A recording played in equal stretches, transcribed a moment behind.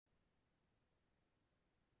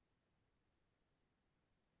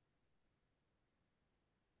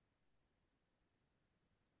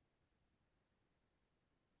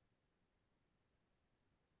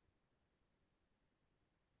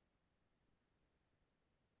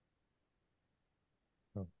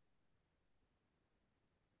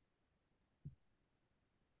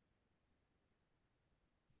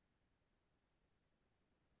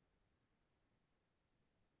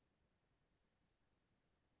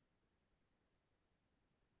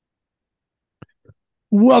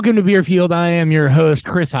Welcome to Beerfield. I am your host,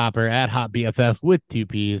 Chris Hopper at Hop BFF with two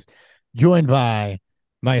P's, joined by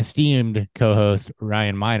my esteemed co-host,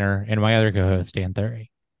 Ryan Miner, and my other co-host, Dan Thury,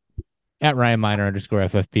 at Ryan Miner underscore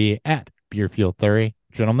FFP at Beerfield Thury.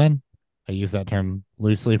 Gentlemen, I use that term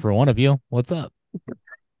loosely for one of you. What's up?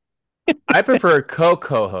 I prefer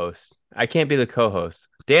co-host. I can't be the co-host.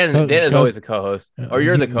 Dan Co- Dan is co- always a co-host, or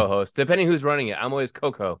you're the co-host, depending who's running it. I'm always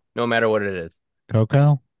Coco, no matter what it is.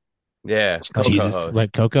 Coco? Yeah, Jesus. co-host.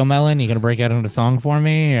 Like Coco Melon? You gonna break out into song for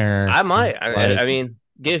me? Or I might. I like, mean,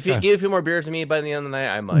 uh, give a few more beers to me by the end of the night.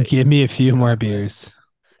 I might. Give me a few more beers.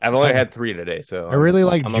 I've only had 3 today, so I really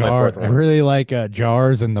like I'm on my fourth I one. really like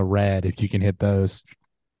jars and the red, if you can hit those.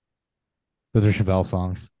 Those are Chevelle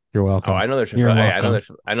songs. You're Oh, welcome. I know there's You're Chevelle.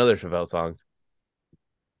 welcome. I know there's Chevelle songs.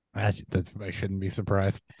 I shouldn't be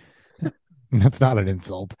surprised. That's not an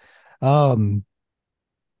insult. Um,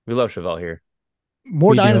 We love Chevelle here.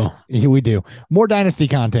 more We do. dynasty. We do more dynasty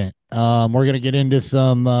content. We're gonna get into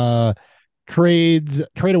some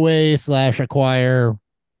trade away slash acquire,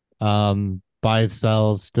 buys,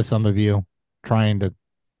 sells to some of you, trying to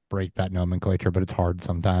break that nomenclature, but it's hard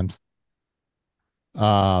sometimes.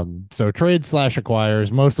 So trade slash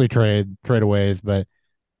acquires, mostly tradeaways, but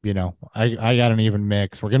I got an even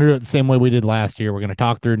mix. We're gonna do it the same way we did last year. We're gonna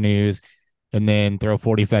talk through news and then throw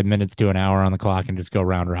 45 minutes to an hour on the clock and just go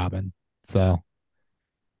round robin. So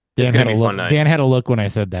It's Dan gonna had be a a look. fun night. Dan had a look when I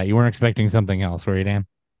said that. You weren't expecting something else, were you, Dan?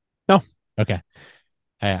 No. Okay.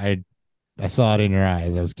 I I saw it in your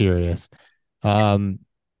eyes. I was curious. Um,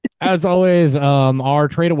 as always, our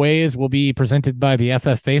tradeaways will be presented by the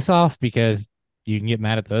FF Faceoff because you can get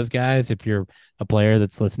mad at those guys if you're a player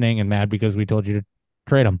that's listening and mad because we told you to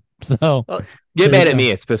trade them. So Well, get there you mad at go.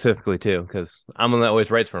 me specifically too, because I'm the one that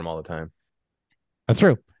always writes for him all the time. That's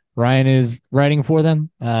true. Ryan is writing for them.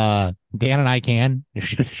 Dan and I can,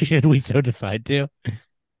 should we so decide to.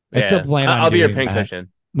 I still Yeah, plan on I'll be your doing that.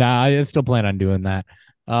 pincushion. Nah, I still plan on doing that.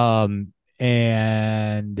 And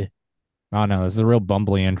oh no, this is a real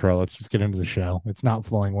bumbly intro. Let's just get into the show. It's not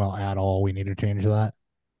flowing well at all. We need to change that.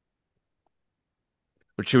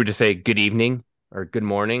 But should we just say good evening or good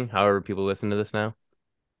morning, however people listen to this now?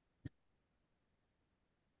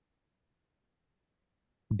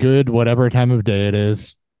 Good, whatever time of day it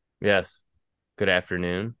is. Yes. Good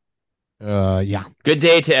afternoon. Yeah. Good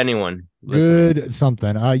day to anyone listening. Good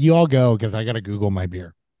something. You all go because I gotta Google my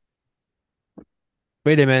beer.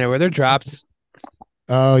 Wait a minute. Were there drops?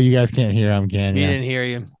 Oh, you guys can't hear him, can We you? didn't hear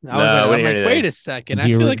you. No, we didn't hear anything. Wait a second. Do I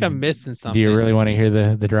you feel re- like I'm missing Do something. you really want to hear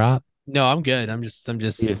the drop? No, I'm good. I'm You just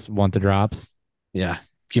just want the drops? yeah.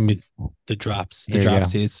 Give me the drops. The Here you go.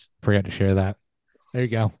 dropsies. Forgot to share that. There you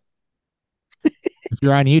go. If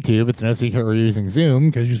you're on YouTube, it's no secret we're using Zoom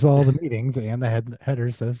because you saw all the meetings and the header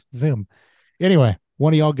says Zoom. Anyway,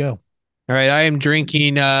 one of y'all go. All right. I am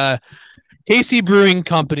drinking Casey Brewing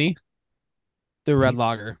Company, the red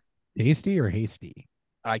lager. Tasty or hasty?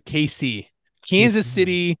 KC. Kansas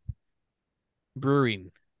City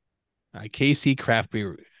Brewing. KC Craft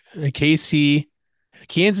Brewer. KC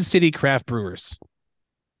Kansas City Craft Brewers.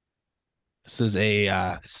 This is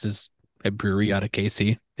a brewery out of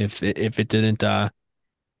KC. If it didn't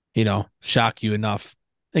shock you enough.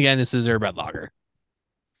 Again, this is their red lager.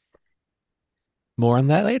 More on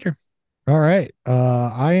that later. All right.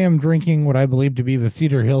 I am drinking what I believe to be the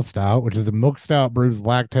Cedar Hill Stout, which is a milk stout brewed with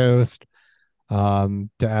lactose, to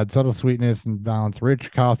add subtle sweetness and balance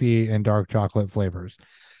rich coffee and dark chocolate flavors.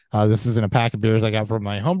 This is in a pack of beers I got from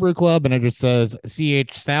my homebrew club, and it just says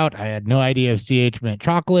CH Stout. I had no idea if CH meant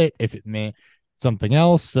chocolate, if it meant something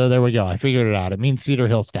else. So there we go. I figured it out. It means Cedar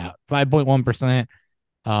Hill Stout, 5.1%.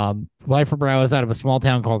 Lifer Brow is out of a small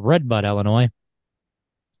town called Red Bud, Illinois.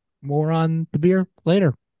 More on the beer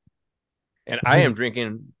later. And I am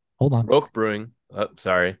drinking Hold on. Roke Brewing. Oh,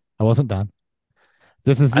 sorry. I wasn't done.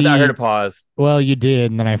 This is I thought I heard a pause. well, you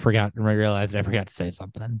did, and then I forgot and I realized I forgot to say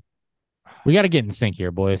something. We got to get in sync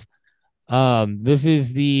here, boys. This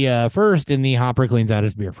is the first in the Hopper cleans out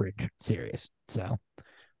his beer fridge series. So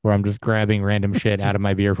where I'm just grabbing random shit out of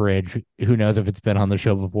my beer fridge. Who knows if it's been on the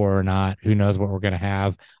show before or not? Who knows what we're gonna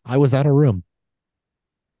have? I was out of room.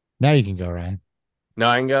 Now you can go, Ryan. No,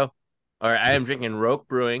 I can go. All right, I am drinking Roke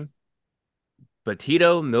Brewing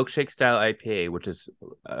Batito Milkshake Style IPA, which is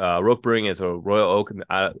Roke Brewing is a Royal Oak.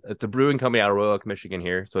 It's a brewing company out of Royal Oak, Michigan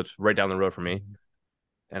here, so it's right down the road from me.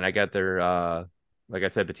 And I got their like I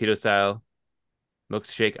said, Batito style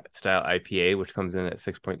milkshake style IPA, which comes in at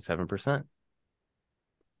 6.7%.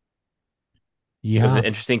 It was Yeah, an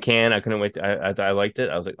interesting can. I couldn't wait. I liked it.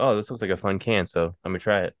 I was like, oh, this looks like a fun can. So let me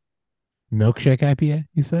try it. milkshake IPA.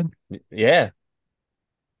 You said Yeah.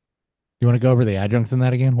 you want to go over the adjuncts in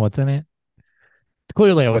that again? What's in it?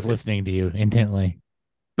 Clearly, I was listening to you intently.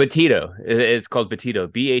 Batito. It's called Batito.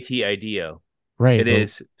 Batido. Right. It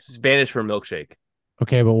is Spanish for milkshake.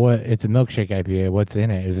 Okay, but what? It's a milkshake IPA. What's in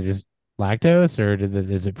it? Is it just lactose or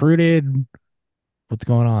is it fruited? What's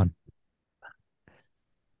going on?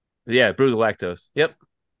 Yeah, brewed with lactose. Yep.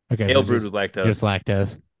 Okay, so Ale it's brewed with lactose. just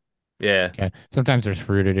lactose. Yeah. Okay. Sometimes there's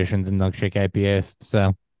fruit additions in milkshake IPAs.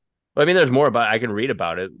 So Well, I mean, there's more about I can read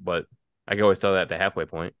about it, but I can always tell that at the halfway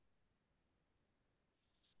point.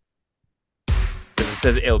 It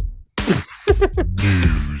says ale.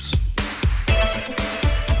 News.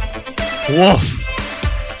 Woof.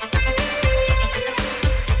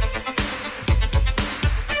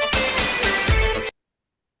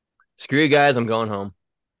 Screw you guys, I'm going home.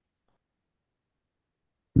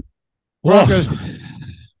 Broncos.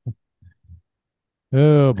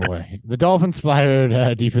 Oh boy, the Dolphins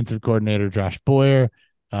fired defensive coordinator Josh Boyer.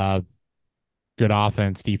 Good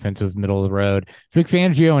offense, defense was middle of the road. Vic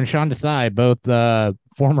Fangio and Sean Desai, both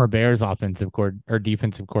former Bears defensive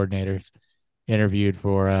coordinators, interviewed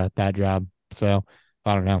for that job. So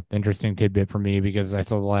I don't know, interesting tidbit for me because I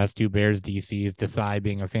saw the last two Bears DCs, Desai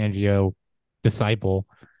being a Fangio disciple,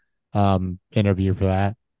 interview for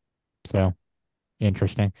that. So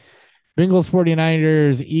interesting. Bengals,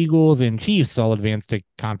 49ers, Eagles, and Chiefs all advanced to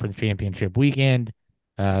conference championship weekend.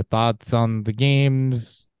 Thoughts on the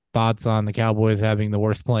games? Thoughts on the Cowboys having the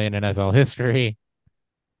worst play in NFL history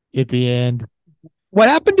at the end? What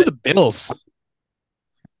happened to the Bills?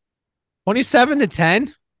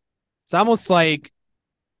 27-10. It's almost like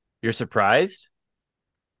You're surprised?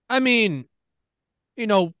 I mean, you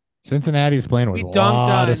know, Cincinnati's playing with a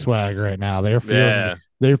lot of swag right now.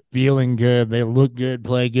 They're feeling good. They look good,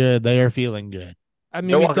 play good. They are feeling good. I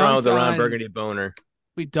mean, They're walking around with a Ron Burgundy boner.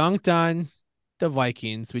 We dunked on the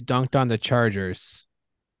Vikings. We dunked on the Chargers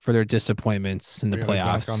for their disappointments in the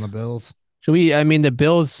playoffs. On the Bills. Should we? I mean, the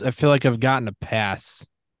Bills, I feel like have gotten a pass.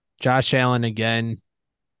 Josh Allen again.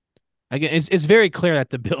 Again, it's very clear that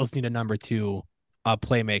the Bills need a number two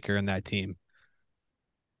playmaker in that team.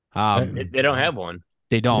 They don't have one.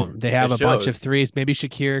 They don't. They have a bunch of threes. Maybe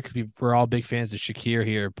Shakir, because we're all big fans of Shakir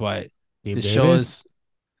here, but this shows.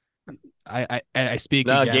 I speak.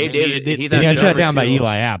 No, again. Gabe Davis. He got shut down by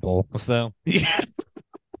Eli Apple. So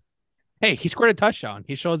hey, he scored a touchdown.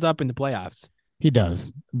 He shows up in the playoffs. He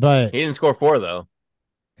does, but he didn't score 4 though.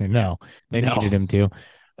 No, they needed him to.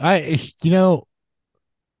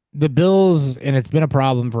 The Bills, and it's been a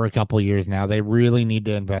problem for a couple of years now. They really need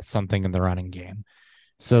to invest something in the running game,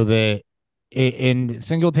 so that. And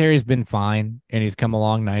Singletary's been fine, and he's come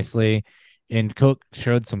along nicely. And Cook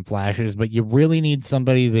showed some flashes, but you really need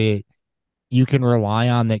somebody that you can rely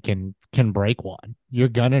on that can break one. You're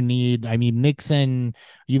gonna need. I mean, Mixon.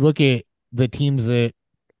 You look at the teams that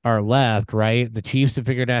are left, right? The Chiefs have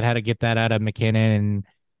figured out how to get that out of McKinnon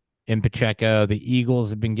and Pacheco. The Eagles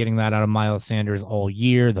have been getting that out of Miles Sanders all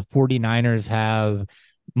year. The 49ers have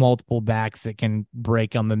multiple backs that can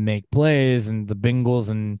break them and make plays, and the Bengals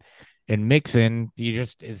and Mixon, he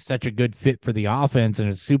just is such a good fit for the offense and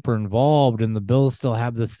is super involved. And the Bills still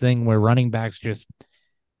have this thing where running backs just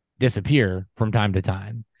disappear from time to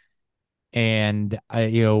time. And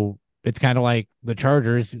it's kind of like the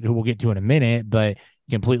Chargers, who we'll get to in a minute, but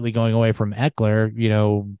completely going away from Eckler.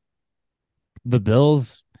 The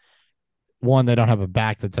Bills, one, they don't have a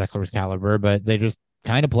back that's Eckler's caliber, but they just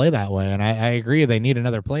kind of play that way. And I agree, they need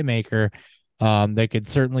another playmaker. They could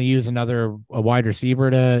certainly use a wide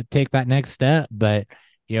receiver to take that next step. But,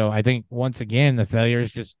 I think once again, the failure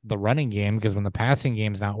is just the running game, because when the passing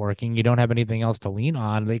game's not working, you don't have anything else to lean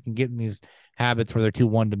on. They can get in these habits where they're too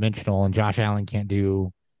one-dimensional, and Josh Allen can't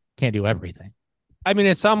do everything. I mean,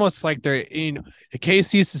 it's almost like they're,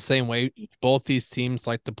 KC's the same way. Both these teams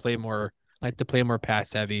like to play more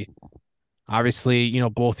pass heavy. Obviously,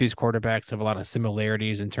 both these quarterbacks have a lot of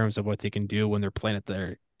similarities in terms of what they can do when they're playing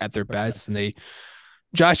at their best. And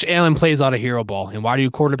Josh Allen plays a lot of hero ball. And why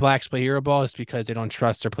do quarterbacks play hero ball? It's because they don't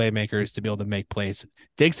trust their playmakers to be able to make plays.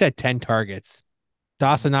 Diggs had 10 targets.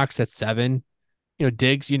 Dawson Knox had 7.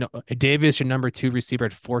 Diggs, Davis, your number 2 receiver,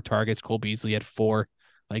 had 4 targets. Cole Beasley had 4.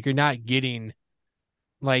 Like, you're not getting,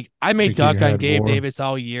 like, I may duck on Gabe Davis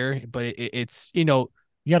all year, but it's, you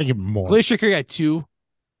got to give him more. Glacier had 2.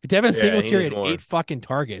 Devin Singletary had 8 fucking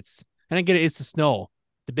targets. And I get it, it's the snow.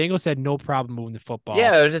 The Bengals had no problem moving the football.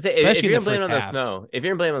 Yeah, I was just saying, if you're blaming on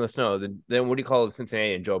the snow, then what do you call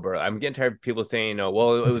Cincinnati and Joe Burrow? I'm getting tired of people saying, it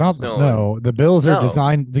was not the snow. The Bills are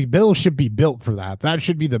designed. The Bills should be built for that. That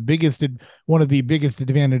should be one of the biggest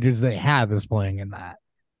advantages they have, is playing in that.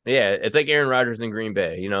 Yeah, it's like Aaron Rodgers in Green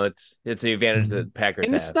Bay. It's the advantage that Packers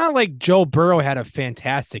have. And it's not like Joe Burrow had a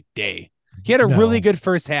fantastic day. He had a really No. good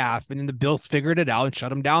first half, and then the Bills figured it out and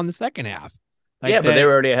shut him down in the second half. Like yeah, but that, they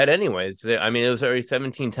were already ahead anyways. I mean, it was already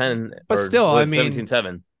 17-10 but or still, I what, mean,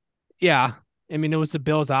 17-7. yeah, I mean, it was the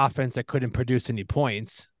Bills' offense that couldn't produce any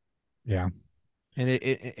points, Yeah. and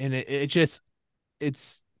it just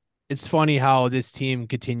it's funny how this team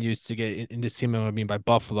continues to get in this team. I mean, by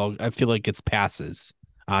Buffalo, I feel like gets passes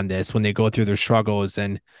on this when they go through their struggles,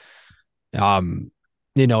 and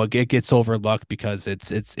it gets overlooked because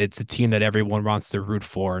it's a team that everyone wants to root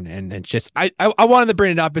for, and it's just I wanted to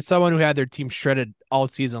bring it up as someone who had their team shredded all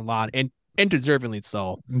season long and deservingly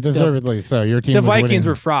so. Deservedly so. Your team The was Vikings winning.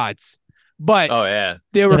 were frauds, but Oh yeah,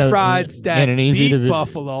 they were In a- frauds that in an easy beat to-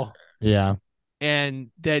 Buffalo Yeah. and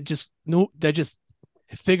that just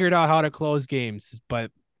figured out how to close games.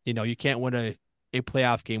 But you can't win a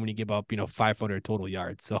playoff game when you give up 500 total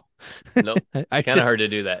yards. So nope, I kind of hard to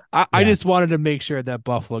do that. I Yeah. just wanted to make sure that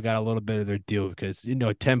Buffalo got a little bit of their due because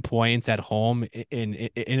 10 points at home in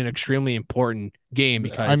an extremely important game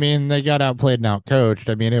because I mean, they got outplayed and outcoached.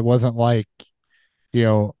 I mean, it wasn't like,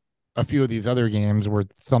 a few of these other games where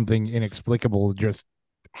something inexplicable just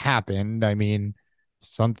happened. I mean,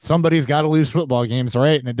 somebody's got to lose football games,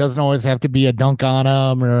 right? And it doesn't always have to be a dunk on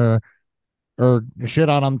them or shit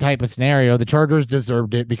on them type of scenario. The Chargers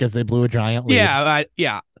deserved it because they blew a giant lead. I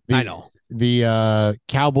know. The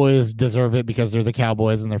Cowboys deserve it because they're the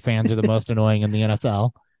Cowboys and their fans are the most annoying in the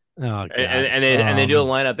NFL. Oh God. And they do a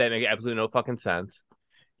lineup that makes absolutely no fucking sense.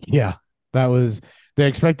 Yeah, they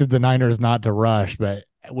expected the Niners not to rush, but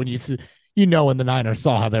when you see, when the Niners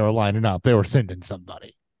saw how they were lining up, they were sending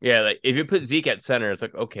somebody. Yeah, like if you put Zeke at center, it's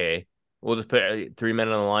like, okay, we'll just put 3 men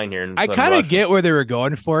on the line here. And I kind of get where they were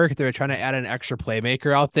going for. They were trying to add an extra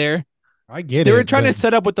playmaker out there. I get it. They were trying to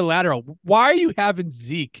set up with the lateral. Why are you having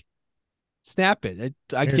Zeke snap it?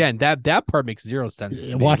 Again, that part makes zero sense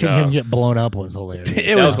to me. Watching him get blown up was hilarious.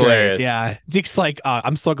 It was great. Hilarious. Yeah. Zeke's like,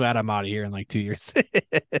 I'm so glad I'm out of here in like 2 years.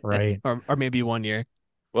 Right. Or maybe 1 year.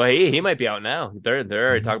 Well, he might be out now. They're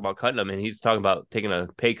already talking about cutting him, and he's talking about taking a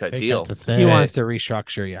pay cut deal. He wants to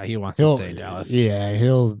restructure. Yeah, he wants to stay Dallas. Yeah,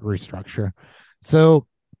 he'll restructure. So,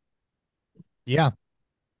 yeah.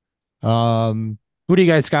 Who do you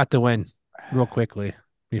guys got to win, real quickly,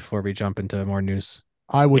 before we jump into more news?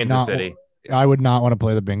 I would Kansas not. City. I would not want to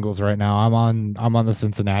play the Bengals right now. I'm on the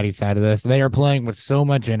Cincinnati side of this. They are playing with so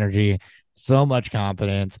much energy, so much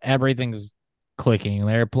confidence. Everything's clicking.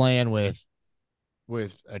 They're playing with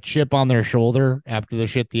a chip on their shoulder after the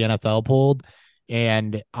shit the NFL pulled.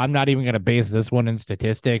 And I'm not even going to base this one in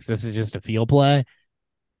statistics. This is just a feel play.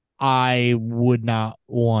 I would not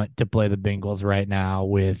want to play the Bengals right now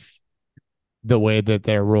with the way that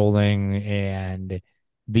they're rolling and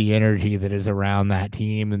the energy that is around that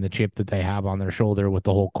team and the chip that they have on their shoulder with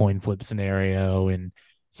the whole coin flip scenario and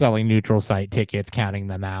selling neutral site tickets, counting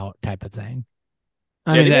them out type of thing.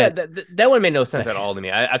 That one made no sense at all to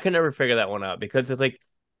me. I could never figure that one out because it's like,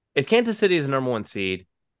 if Kansas City is the number 1 seed,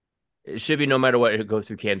 it should be no matter what, it goes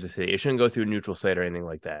through Kansas City. It shouldn't go through neutral site or anything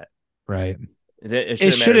like that. Right.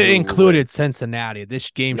 It should have included Cincinnati. This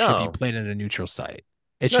game should be No. played at a neutral site.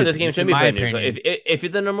 This game shouldn't be played neutral. If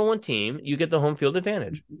you're the number 1 team, you get the home field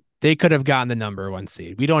advantage. They could have gotten the number 1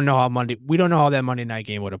 seed. We don't know how that Monday night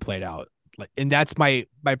game would have played out. And that's my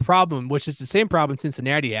problem, which is the same problem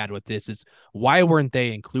Cincinnati had with this, is why weren't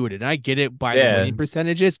they included? And I get it by the winning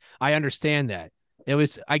percentages. I understand that. It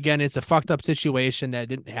was, again, it's a fucked up situation that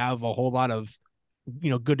didn't have a whole lot of,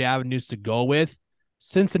 good avenues to go with.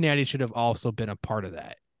 Cincinnati should have also been a part of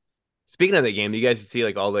that. Speaking of the game, do you guys see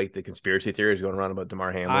like all like the conspiracy theories going around about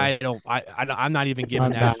Damar Hamlin? I'm not even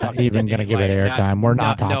giving I'm not even going to give it airtime. We're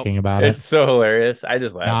not talking about it. It's so hilarious. I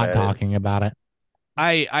just laugh not at talking about it.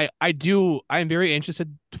 I'm very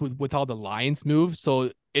interested with how the Lions move.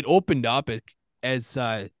 So it opened up as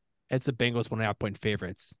the Bengals 1.5-point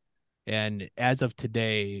favorites. And as of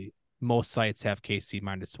today, most sites have KC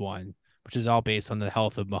 -1, which is all based on the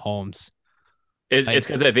health of Mahomes. It's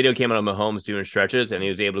because that video came out of Mahomes doing stretches and he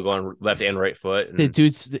was able to go on left and right foot. And... The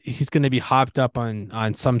dude's he's going to be hopped up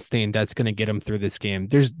on something that's going to get him through this game.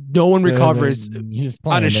 There's no one recovers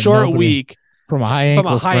on a short week from a high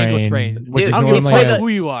ankle sprain. Which is normally who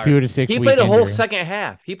you are. 2 to 6 He played a whole second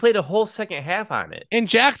half. He played a whole second half on it. And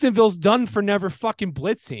Jacksonville's done for never fucking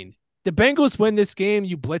blitzing. The Bengals win this game,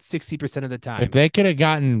 you blitz 60% of the time. If they could have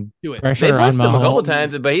gotten pressure they on Mahomes him a couple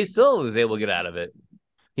times, but he still was able to get out of it.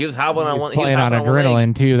 He was hobbling on one. Playing on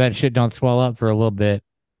adrenaline too. That shit don't swell up for a little bit.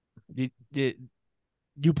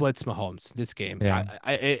 You blitz Mahomes this game. Yeah.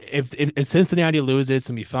 If Cincinnati loses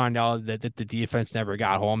and we find out that the defense never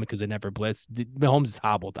got home because they never blitzed, Mahomes is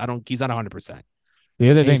hobbled. He's not 100%. The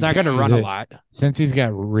other And he's thing not going to too, run is a that lot. since he's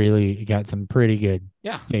got some pretty good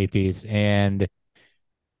Yeah. safeties, and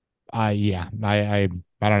I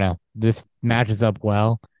don't know. This matches up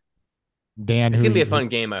well. Dan, It's who gonna be a you fun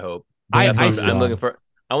game. I hope. Dan, That's who what you I'm looking on? for.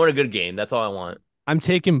 I want a good game. That's all I want. I'm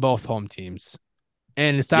taking both home teams.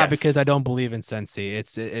 And it's not because I Yes. don't believe in Cincy.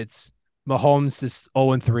 It's Mahomes is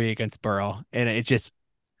 0-3 against Burrow. And it just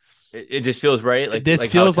It just feels right, this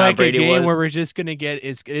like how feels Tom like a Brady game where was. we're just gonna get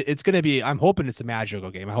it's gonna be. I'm hoping it's a magical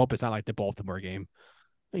game. I hope it's not like the Baltimore game,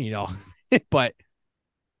 but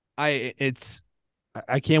I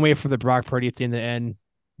can't wait for the Brock Purdy thing to end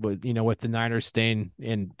with the Niners staying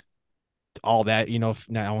and all that. Not,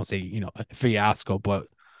 I won't say a fiasco, but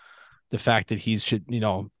the fact that he's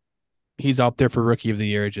up there for Rookie of the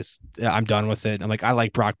Year. Just I'm done with it. I'm like I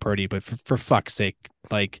like Brock Purdy, but for fuck's sake,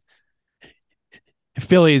 like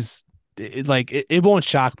Phillies. It won't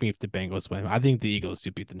shock me if the Bengals win. I think the Eagles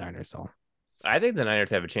do beat the Niners. So, I think the Niners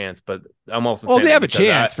have a chance, but I'm also well, saying they that have a because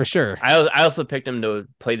chance for sure. I also picked them to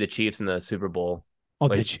play the Chiefs in the Super Bowl. Oh,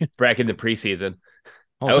 did you? Back in the preseason?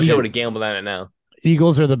 Oh, I wish I shit. would have gambled on it now.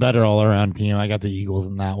 Eagles are the better all around team. I got the Eagles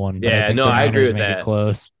in that one, but I Yeah, think no, the I agree Niners with make that. it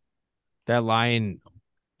close. That line,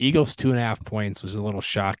 Eagles 2.5 points was a little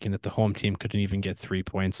shocking that the home team couldn't even get 3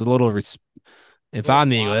 points. A little, if I'm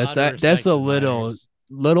the Eagles, that's a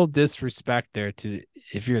little disrespect there to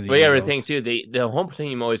if you're the But yeah, Eagles. the thing too, the home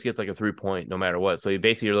team always gets like a 3-point no matter what. So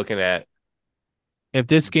you're looking at If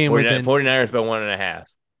this game was in 49ers by 1.5.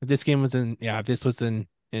 if this game was in if this was in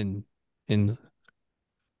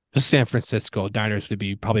San Francisco, Niners would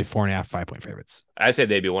be probably 4.5, 5-point favorites. I said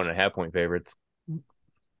they'd be 1.5-point favorites.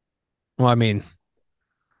 Well, I mean,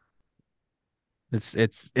 it's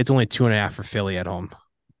only 2.5 for Philly at home.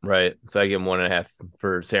 Right. So I give them 1.5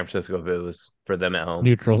 for San Francisco if it was for them at home.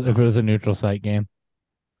 Neutral, if it was a neutral site game.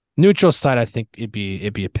 Neutral side, I think it'd be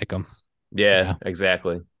a pick 'em. Yeah,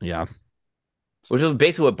 exactly. Yeah. Which is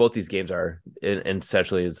basically what both these games are, and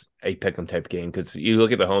essentially is a pick 'em type game. Because you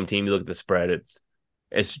look at the home team, you look at the spread, it's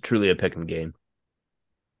truly a pick 'em game.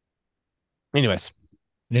 Anyways,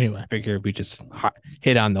 Anyway, figure we just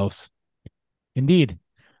hit on those. indeed.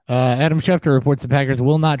 Adam Schefter reports the Packers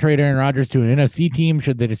will not trade Aaron Rodgers to an NFC team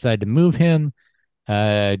should they decide to move him.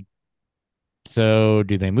 So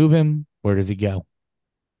do they move him? Where does he go?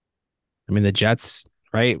 I mean, the Jets,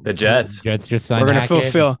 right? The Jets. Jets just signed. We're gonna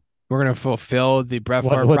fulfill the Brett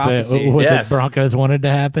Favre prophecy. What Yes. the Broncos wanted to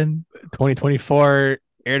happen. 2024,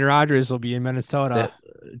 Aaron Rodgers will be in Minnesota.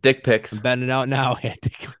 Dick pics. I'm betting it out now.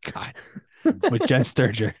 God, with Jen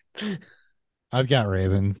Sturger. I've got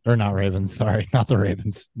Ravens, or not Ravens. Sorry, not the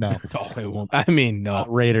Ravens. No, No, it won't. I mean, no.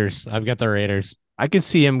 Raiders. I've got the Raiders. I can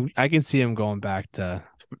see him going back to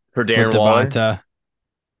For Darren Waller. Devonta.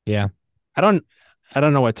 Yeah. I don't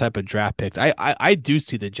know what type of draft picks. I do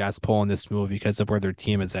see the Jets pulling this move because of where their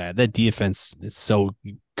team is at. That defense is so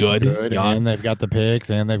good. Young. And they've got the picks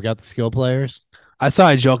and they've got the skill players. I saw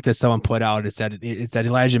a joke that someone put out. It's that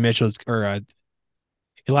Elijah Mitchell's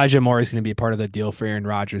Elijah Moore is going to be a part of the deal for Aaron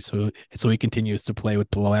Rodgers, so he continues to play with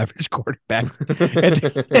below average quarterback and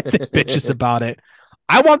bitches about it.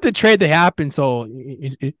 I want the trade to happen so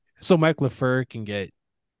Mike LaFleur can get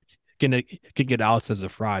out as a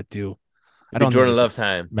fraud too. I don't Jordan Love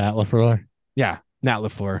time. Matt LaFleur. Yeah, not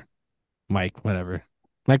LaFleur. Mike, whatever.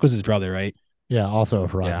 Mike was his brother, right? Yeah, also a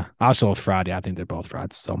fraud. Yeah, also a fraud. Yeah, I think they're both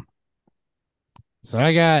frauds. So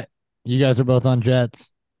I got you guys are both on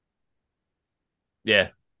Jets. Yeah.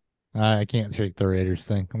 I can't shake the Raiders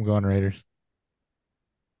thing. I'm going Raiders.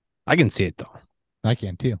 I can see it though. I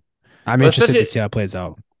can too. I'm interested to see how it plays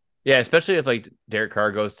out. Yeah, especially if like Derek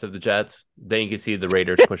Carr goes to the Jets, then you can see the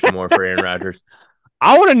Raiders pushing more for Aaron Rodgers.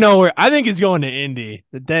 I want to know where. I think he's going to Indy.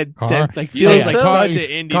 That like feels like such an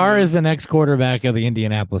Indy. Carr is the next quarterback of the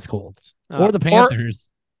Indianapolis Colts or the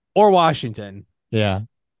Panthers or Washington. Yeah,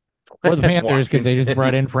 or the Panthers because they just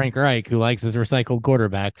brought in Frank Reich, who likes his recycled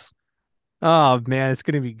quarterbacks. Oh man, it's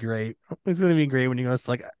gonna be great. It's gonna be great when he goes to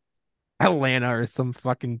like Atlanta or some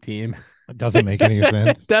fucking team. It doesn't make any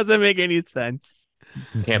sense. Doesn't make any sense.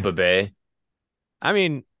 Tampa Bay. I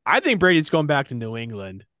mean, I think Brady's going back to New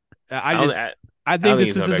England. I think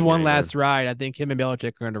this is his one last ride. I think him and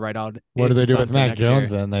Belichick are going to ride out. What do they do with Mac Jones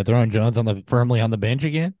then? They throwing Jones firmly on the bench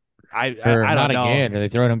again? I don't know. Again. Are they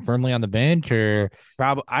throwing him firmly on the bench or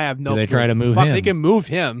probably? I have no. Do they try to move him? They can move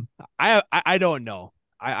him. I don't know.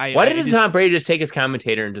 Why didn't Tom Brady just take his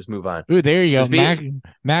commentator and just move on? Ooh, there you go.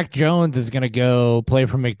 Mac Jones is going to go play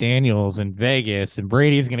for McDaniels in Vegas, and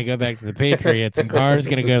Brady's going to go back to the Patriots, and Carr's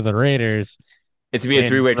going to go to the Raiders. It's to be a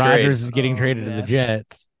three-way trade. Rodgers is getting traded to the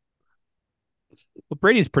Jets. Well,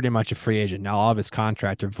 Brady's pretty much a free agent now. All of his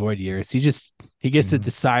contract are void years. He gets to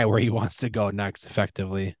decide where he wants to go next,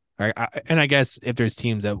 effectively. And I guess if there's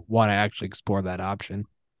teams that want to actually explore that option,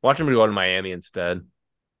 Watch him go to Miami instead.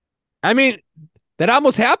 I mean, that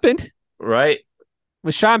almost happened Right.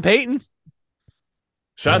 with Sean Payton.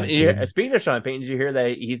 Speaking of Sean Payton, did you hear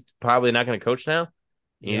that he's probably not going to coach now?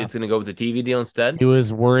 He's going to go with the TV deal instead. He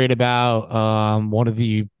was worried about one of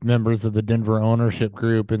the members of the Denver ownership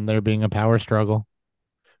group and there being a power struggle,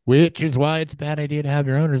 which is why it's a bad idea to have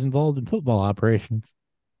your owners involved in football operations.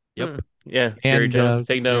 Yep. Yeah. Jerry Jones,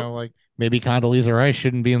 take note. Like maybe Condoleezza Rice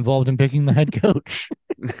shouldn't be involved in picking the head coach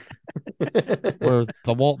or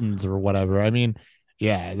the Waltons or whatever. I mean,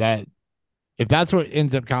 yeah, that if that's what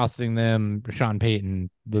ends up costing them Sean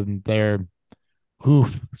Payton, then they're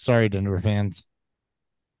sorry, Denver fans.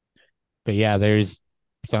 But yeah,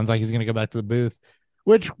 sounds like he's going to go back to the booth,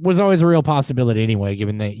 which was always a real possibility anyway,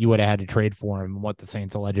 given that you would have had to trade for him and what the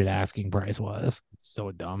Saints' alleged asking price was.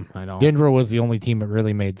 So dumb. I know. Denver was the only team it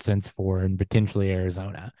really made sense for, and potentially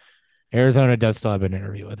Arizona. Arizona does still have an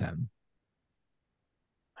interview with him.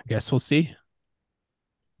 I guess we'll see.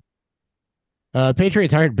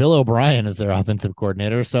 Patriots hired Bill O'Brien as their offensive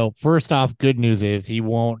coordinator. So first off, good news is he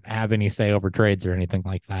won't have any say over trades or anything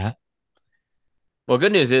like that. Well,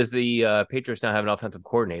 good news is the Patriots now have an offensive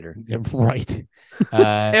coordinator. Right.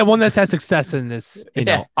 And one that's had success in this,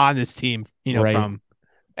 on this team, right. From.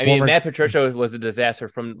 I mean, Matt Patricia was a disaster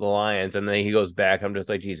from the Lions, and then he goes back. I'm just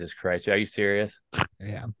like, Jesus Christ, are you serious?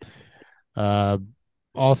 Yeah.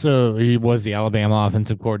 Also, he was the Alabama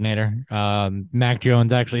offensive coordinator. Mac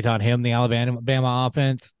Jones actually taught him the Alabama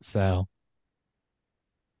offense. So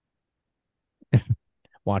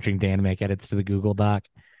watching Dan make edits to the Google Doc.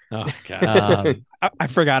 Oh God. I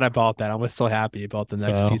forgot about that. I was so happy about the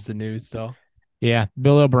next piece of news. So yeah,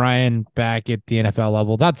 Bill O'Brien back at the NFL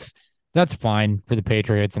level. That's fine for the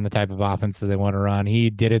Patriots and the type of offense that they want to run. He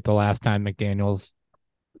did it the last time McDaniels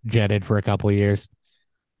jetted for a couple of years.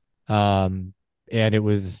 And it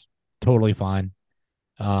was totally fine.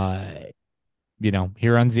 He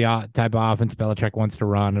runs the type of offense Belichick wants to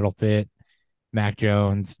run. It'll fit Mac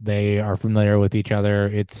Jones. They are familiar with each other.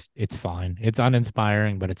 It's fine. It's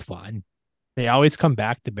uninspiring, but it's fine. They always come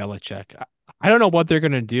back to Belichick. I don't know what they're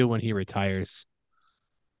going to do when he retires.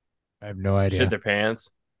 I have no idea. Shit their pants.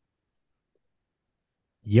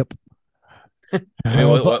 Yep. I mean,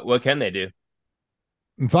 what can they do?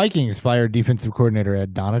 Vikings fired defensive coordinator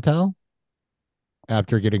Ed Donatel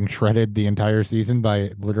after getting shredded the entire season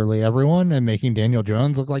by literally everyone and making Daniel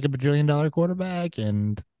Jones look like a bajillion-dollar quarterback.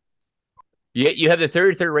 And you have the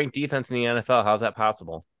 33rd ranked defense in the NFL. How's that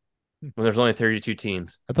possible? When there's only 32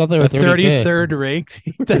 teams. I thought they were 33rd ranked.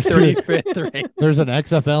 The 35th ranked. There's an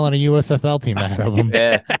XFL and a USFL team ahead of them.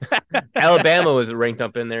 Yeah. Alabama was ranked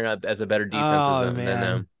up in there as a better defense than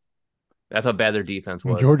them. That's how bad their defense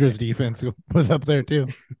was. Georgia's defense was up there too.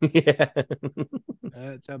 Yeah.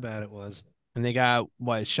 That's how bad it was. And they got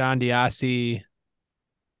Sean Desai.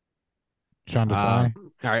 Sean Desai.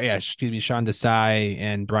 Sean Desai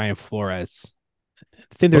and Brian Flores.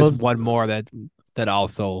 I think there's one more that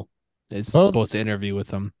also is supposed to interview with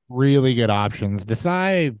them. Really good options.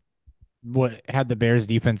 Desai had the Bears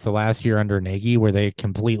defense the last year under Nagy where they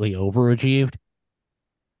completely overachieved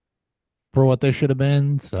for what they should have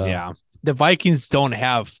been. So yeah. The Vikings don't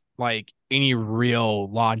have any real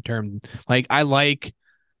long-term, I like,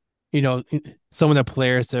 some of the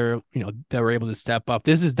players that were able to step up.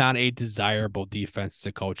 This is not a desirable defense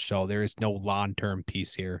to coach. So there is no long-term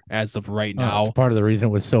piece here as of right now. That's part of the reason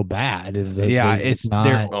it was so bad is that it's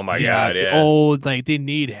not. Oh my God. Yeah. Oh, they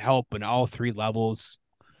need help in all three levels.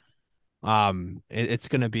 It's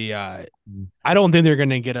going to be, I don't think they're going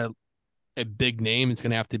to get a big name. It's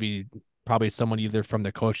going to have to be probably someone either from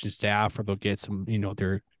the coaching staff or they'll get some,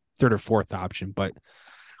 their third or fourth option. But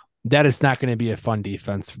that is not going to be a fun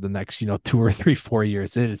defense for the next, 2 or 3, 4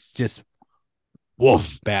 years. It's just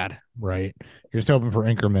bad. Right. You're just hoping for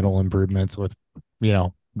incremental improvements with,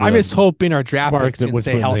 I'm just hoping our draft picks can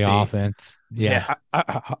stay healthy. The offense. Yeah.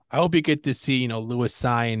 I hope you get to see, Lewis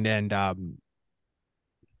Cine and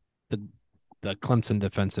the Clemson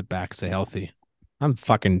defensive back stay healthy. I'm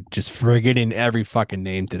fucking just forgetting every fucking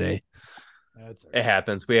name today. It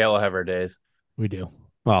happens. We all have our days. We do.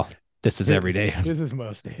 Well, this is every day. This is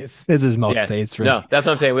most days. This is most days. For no, that's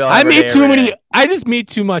what I'm saying. We all. I meet too many. I just meet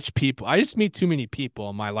too much people. I just meet too many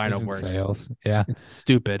people in my line of work. Sales. Yeah, it's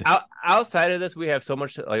stupid. Outside of this, we have so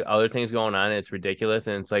much other things going on. It's ridiculous,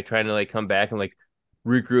 and it's trying to come back and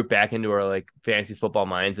regroup back into our fantasy football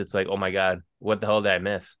minds. It's oh my God, what the hell did I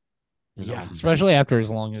miss? Yeah, especially after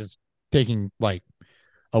as long as taking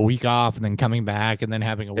a week off and then coming back and then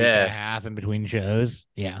having a week and a Yeah. half in between shows.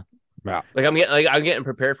 Yeah. Like I'm getting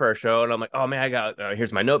prepared for our show, and I'm like, oh man, I got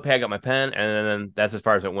here's my notepad, I got my pen, and then that's as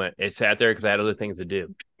far as it went. It sat there because I had other things to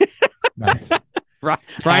do. Nice.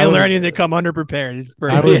 Ryan learning to come underprepared. It's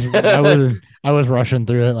I was rushing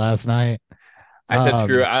through it last night. I said,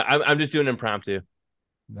 screw it. I'm just doing impromptu.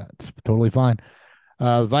 That's totally fine.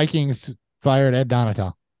 Vikings fired Ed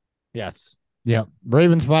Donatel. Yes. Yep.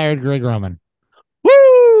 Ravens fired Greg Roman.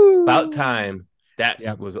 Woo! About time. That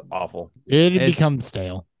Yep. was awful. It had become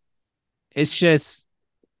stale. It's just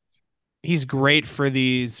he's great for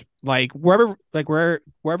these wherever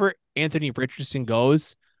Anthony Richardson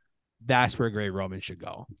goes, that's where Greg Roman should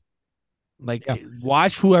go.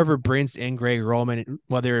 Watch whoever brings in Greg Roman,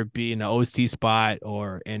 whether it be in the OC spot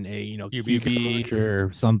or in a QB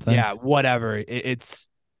or something. Yeah, whatever.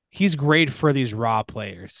 He's great for these raw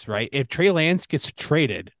players, right? If Trey Lance gets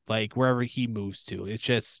traded, wherever he moves to, it's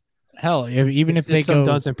just hell. Even if they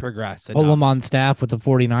doesn't progress, pull him on staff with the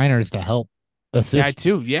 49ers to help assist. That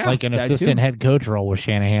too, yeah, like an assistant head coach role with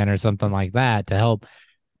Shanahan or something like that to help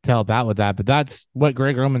out with that. But that's what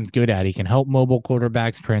Greg Roman's good at. He can help mobile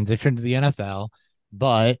quarterbacks transition to the NFL.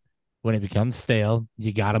 But when it becomes stale,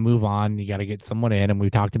 you got to move on. You got to get someone in. And we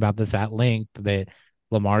talked about this at length that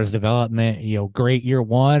Lamar's development, great year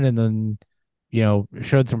one, and then,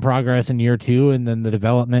 showed some progress in year two, and then the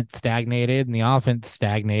development stagnated and the offense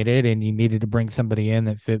stagnated, and you needed to bring somebody in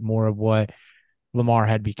that fit more of what Lamar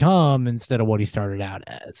had become instead of what he started out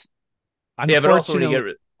as. Yeah, but also when you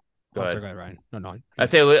get Go ahead, Ryan. No. I'd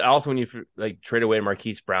say also when you trade away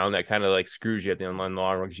Marquise Brown, that kind of screws you at the end of the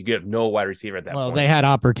long run because you have no wide receiver at that point. Well, they had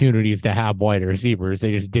opportunities to have wide receivers,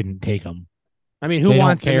 they just didn't take them. I mean, who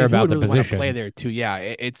wants to care about the position? Play there too? Yeah,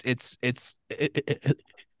 it's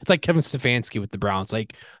like Kevin Stefanski with the Browns.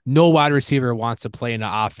 No wide receiver wants to play in an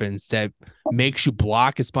offense that makes you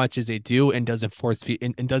block as much as they do and doesn't force feed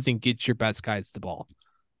and doesn't get your best guys the ball.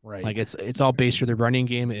 Right. It's all based for the running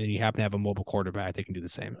game, and you happen to have a mobile quarterback that can do the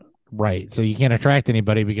same. Right. So you can't attract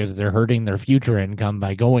anybody because they're hurting their future income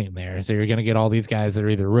by going there. So you're going to get all these guys that are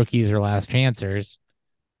either rookies or last chancers.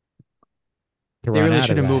 They really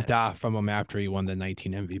should have moved off from him after he won the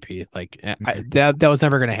 19 MVP. That was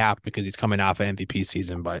never going to happen because he's coming off an MVP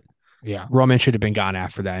season. But yeah, Roman should have been gone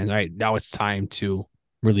after that. And right now it's time to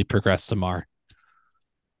really progress Lamar.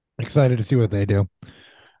 Excited to see what they do.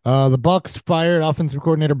 The Bucks fired offensive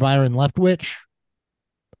coordinator Byron Leftwich,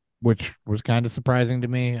 which was kind of surprising to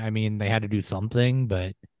me. I mean, they had to do something,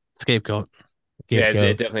 but scapegoat. Yeah,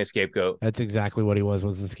 definitely a scapegoat. That's exactly what he was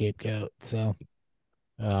a scapegoat. So,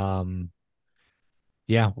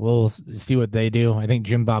 yeah, we'll see what they do. I think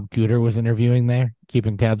Jim Bob Cooter was interviewing there,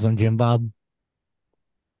 keeping tabs on Jim Bob.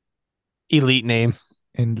 Elite name.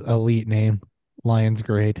 Lions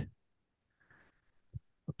great.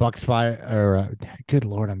 Bucks fire, good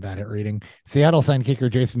Lord, I'm bad at reading. Seattle signed kicker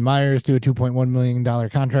Jason Myers to a $2.1 million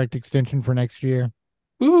contract extension for next year.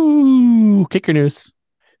 Ooh, kicker news.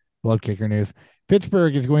 Love kicker news.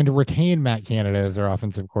 Pittsburgh is going to retain Matt Canada as their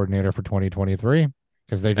offensive coordinator for 2023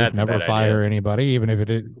 because they just never fire anybody, even if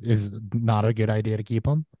it is not a good idea to keep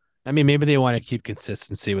them. I mean, maybe they want to keep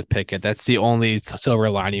consistency with Pickett. That's the only silver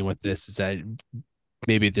lining with this is that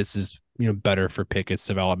maybe this is better for Pickett's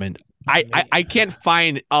development. I can't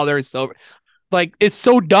find other silver. It's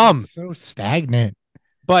so dumb, it's so stagnant.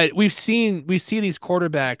 But we see these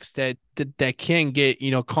quarterbacks that can't get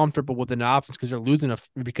comfortable with an offense because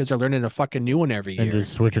they're learning a fucking new one every year and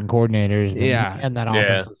just switching coordinators. Yeah, and that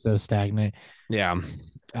offense is so stagnant. Yeah,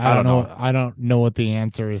 I don't know. I don't know what the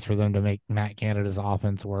answer is for them to make Matt Canada's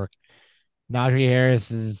offense work. Najee Harris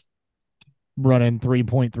is running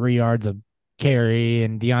 3.3 yards a carry,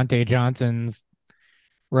 and Deontay Johnson's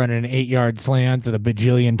running 8-yard slants at a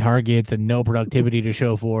bajillion targets and no productivity to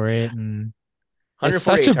show for it. And it's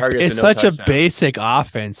such a basic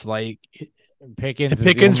offense.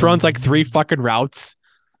 Pickens runs 3 fucking routes.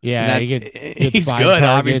 Yeah, he's good. Targets,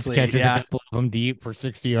 obviously. Catches a couple of them deep for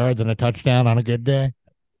 60 yards and a touchdown on a good day.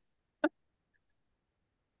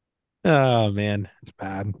 Oh man, it's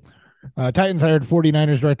bad. Titans hired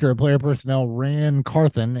 49ers director of player personnel Ran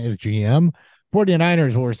Carthon as GM.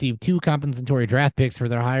 49ers will receive 2 compensatory draft picks for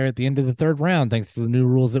their hire at the end of the 3rd round, thanks to the new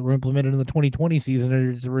rules that were implemented in the 2020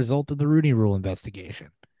 season as a result of the Rooney Rule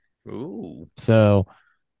investigation. Ooh. So,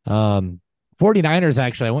 49ers,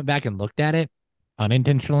 actually, I went back and looked at it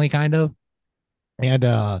unintentionally, kind of. And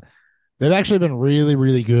they've actually been really,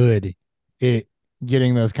 really good at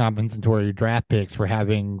getting those compensatory draft picks for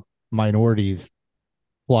having minorities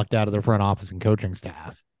plucked out of their front office and coaching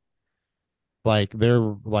staff. They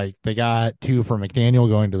got 2 for McDaniel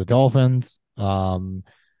going to the Dolphins. They're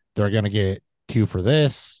going to get 2 for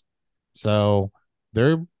this. So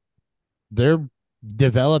they're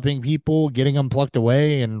developing people, getting them plucked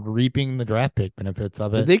away, and reaping the draft pick benefits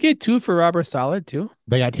of Did it. they get 2 for Robert Solid too?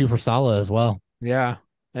 They got 2 for Salah as well. Yeah.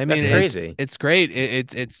 I That's mean, crazy. it's great.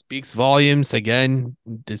 It speaks volumes again.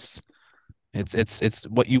 This it's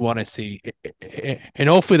what you want to see, and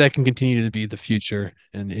hopefully that can continue to be the future.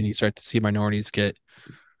 And you start to see minorities get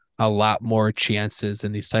a lot more chances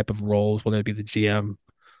in these type of roles, whether it be the GM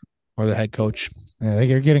or the head coach. Yeah,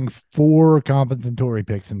 they're getting 4 compensatory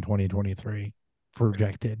picks in 2023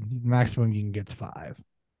 projected. Maximum you can get's 5.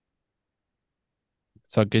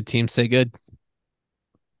 So good teams say good.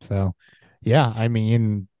 So, yeah, I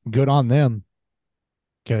mean, good on them,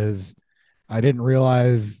 because I didn't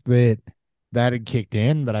realize that had kicked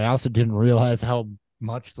in, but I also didn't realize how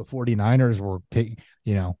much the 49ers were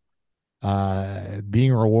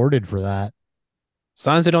being rewarded for that. As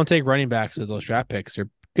long as they don't take running backs as those draft picks, they're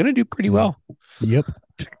gonna do pretty well. Yep.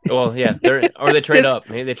 Well, yeah, they trade up.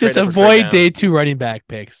 Maybe they trade Just up or trade avoid down. day 2 running back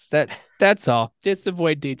picks. That's all. Just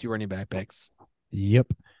avoid day 2 running back picks. Yep.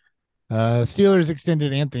 Steelers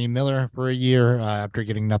extended Anthony Miller for a year after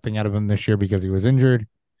getting nothing out of him this year because he was injured.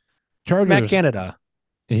 Chargers. Matt Canada.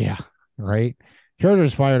 Yeah, right.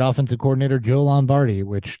 Chargers fired offensive coordinator Joe Lombardi,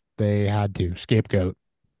 which they had to scapegoat.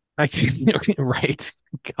 Right.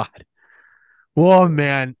 God. Whoa,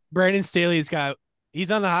 man. Brandon Staley's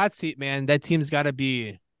he's on the hot seat, man. That team's got to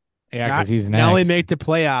be because he's next. not only make the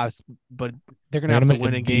playoffs, but they're gonna have to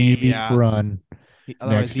win a game. Yeah, run.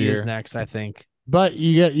 Otherwise, he is next, I think. But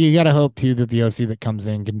you got to hope too that the OC that comes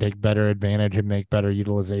in can take better advantage and make better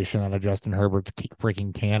utilization out of Justin Herbert's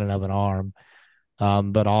freaking cannon of an arm.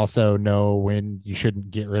 But also know when you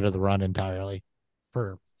shouldn't get rid of the run entirely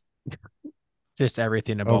for just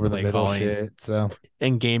everything about over the middle calling. Shit. So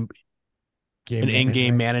in-game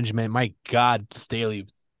management. My God, Staley,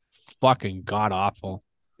 fucking god awful.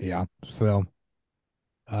 Yeah. So,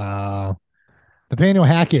 Nathaniel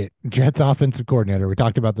Hackett, Jets offensive coordinator. We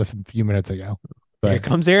talked about this a few minutes ago. But here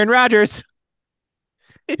comes Aaron Rodgers.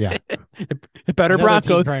 Yeah. Better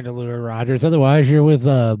Broncos. Trying to lure Rodgers. Otherwise, you're with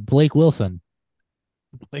Blake Wilson.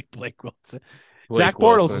 Blake Wilson. Zach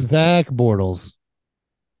Bortles.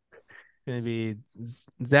 Gonna be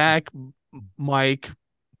Zach, Mike,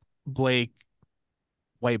 Blake,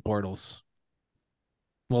 White Bortles.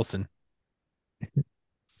 Wilson.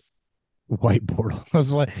 White Bortles. I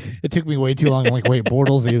was like, it took me way too long. I'm like, wait,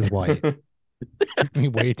 Bortles is white. It took me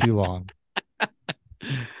way too long.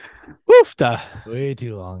 Woofda. Way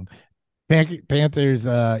too long. Panthers.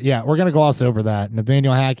 Yeah, we're gonna gloss over that.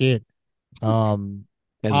 Nathaniel Hackett. I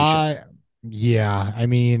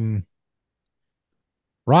mean,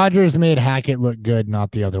 Rodgers made Hackett look good,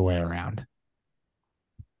 not the other way around.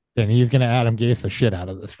 And he's gonna Adam Gase the shit out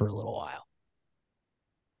of this for a little while.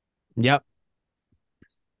 Yep.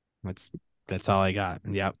 That's all I got.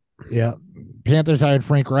 Yep. Yep. Panthers hired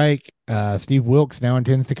Frank Reich. Steve Wilkes now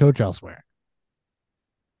intends to coach elsewhere.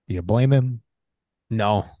 Do you blame him?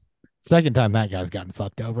 No. Second time that guy's gotten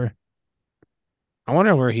fucked over. I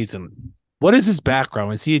wonder where he's in. What is his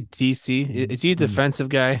background? Is he a DC? Is he a defensive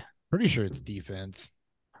guy? Pretty sure it's defense.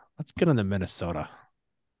 Let's get him to Minnesota.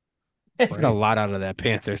 Get a lot out of that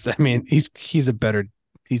Panthers. I mean, he's too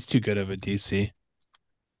good of a DC.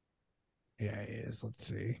 Yeah, he is. Let's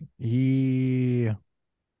see.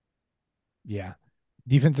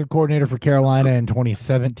 Defensive coordinator for Carolina in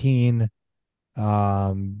 2017.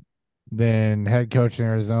 Then head coach in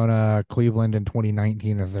Arizona, Cleveland in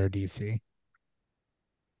 2019 as their DC.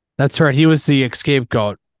 That's right. He was the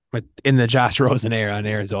scapegoat in the Josh Rosen era in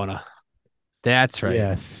Arizona. That's right.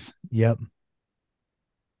 Yes. Yep.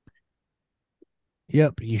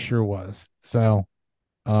 He sure was. So,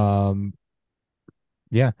 yeah,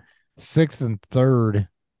 6th and 3rd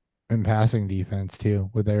in passing defense too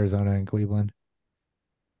with Arizona and Cleveland.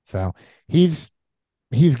 So he's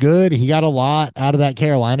good. He got a lot out of that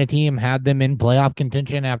Carolina team, had them in playoff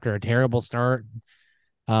contention after a terrible start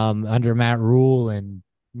under Matt Rule, and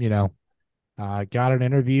got an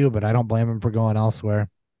interview, but I don't blame him for going elsewhere.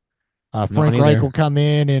 Frank Reich will come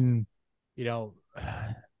in, and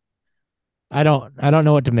I don't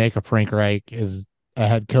know what to make of Frank Reich as a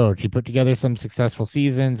head coach. He put together some successful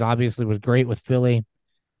seasons, obviously was great with Philly.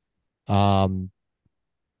 I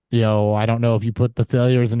don't know if you put the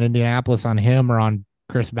failures in Indianapolis on him or on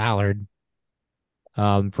Chris Ballard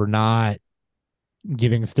for not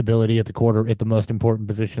getting stability at the most important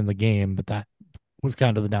position in the game, but that was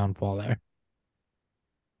kind of the downfall there.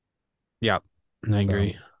 Yeah, I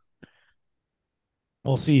agree.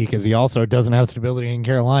 We'll see, because he also doesn't have stability in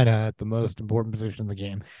Carolina at the most important position in the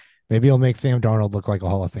game. Maybe he'll make Sam Darnold look like a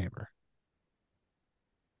Hall of Famer.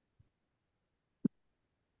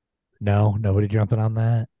 No, nobody jumping on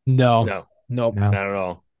that. No. No, Nope. No. not at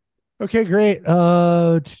all. Okay, great.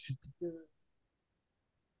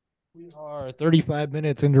 We are 35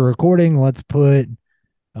 minutes into recording. Let's put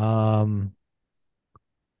um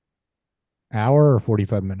hour or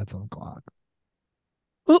 45 minutes on the clock.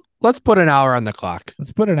 Well, let's put an hour on the clock.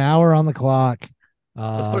 Let's put an hour on the clock.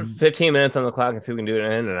 Let's put 15 minutes on the clock and see if we can do it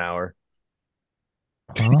in an hour.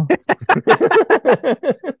 Huh?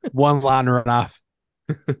 One line runoff.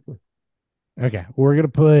 Okay, we're gonna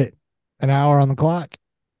put an hour on the clock.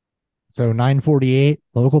 So 9:48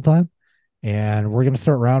 local time. And we're gonna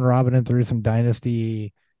start round robining through some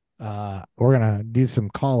dynasty. We're gonna do some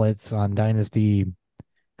call-its on dynasty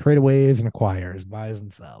tradeaways and acquires, buys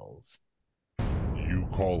and sells. You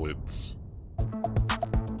call it.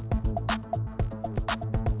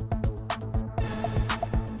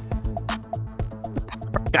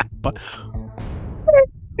 But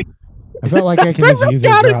I felt like I could just use a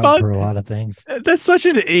Forgot drop about- for a lot of things. that's such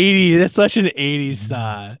an 80s. That's such an 80s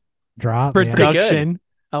Drop, yeah. production.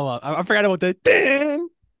 I forgot about the ding.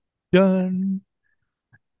 Done.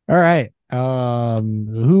 All right.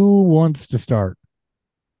 Who wants to start?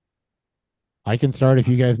 I can start if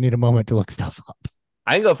you guys need a moment to look stuff up.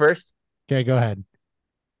 I can go first. Okay, go ahead.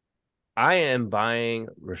 I am buying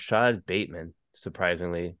Rashad Bateman,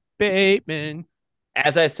 surprisingly. Bateman.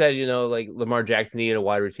 As I said, like Lamar Jackson needed a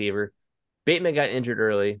wide receiver. Bateman got injured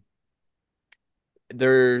early.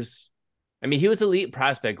 He was elite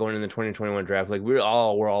prospect going in the 2021 draft. Like we're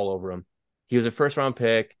all over him. He was a first round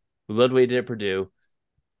pick. We loved what he did at Purdue.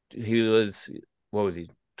 He was, what was he?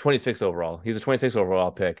 26 overall. He was a 26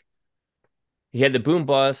 overall pick. He had the boom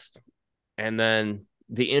bust, and then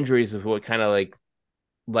the injuries is what kind of like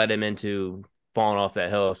led him into falling off that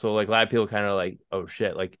hill. So like a lot of people kind of like, oh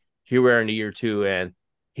shit, like here we are in year 2 and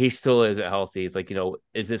he still isn't healthy. It's like,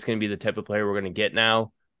 is this going to be the type of player we're going to get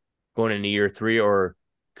now going into year 3, or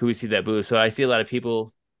could we see that boost? So I see a lot of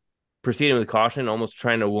people proceeding with caution, almost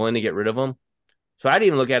willing to get rid of him. So I'd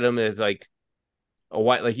even look at him as like a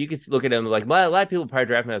wide, like you could look at him like a lot of people probably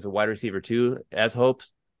draft him as a wide receiver 2 as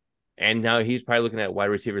hopes. And now he's probably looking at wide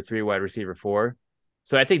receiver 3, wide receiver 4.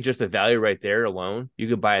 So I think just the value right there alone, you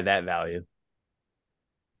could buy that value.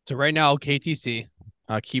 So right now, KTC,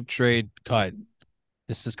 keep trade cut.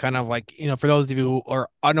 This is kind of like, for those of you who are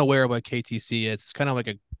unaware of what KTC is, it's kind of like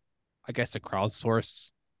a crowdsource.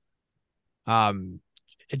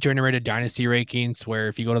 It generated dynasty rankings where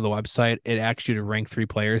if you go to the website, it asks you to rank 3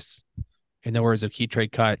 players in the words of Keep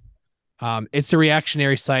Trade Cut. It's a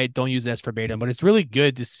reactionary site. Don't use this verbatim, but it's really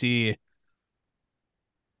good to see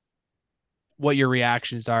what your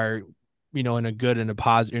reactions are, in a good and a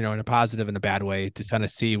positive, in a positive and a bad way, to kind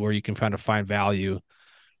of see where you can kind of find value.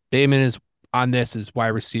 Bateman is on this is wide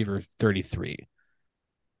receiver 33.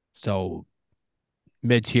 So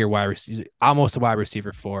mid-tier wide receiver, almost a wide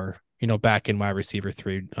receiver 4, back in wide receiver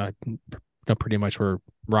 3, pretty much where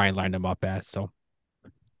Ryan lined him up as. So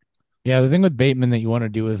Yeah, the thing with Bateman that you want to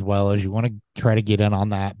do as well is you want to try to get in on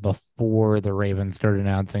that before the Ravens start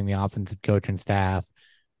announcing the offensive coach and staff,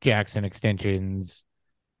 Jackson extensions,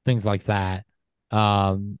 things like that.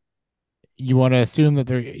 You want to assume that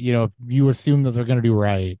you assume that they're going to do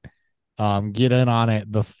right. Get in on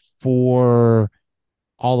it before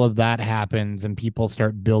all of that happens and people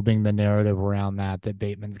start building the narrative around that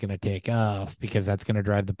Bateman's going to take off, because that's going to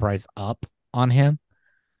drive the price up on him.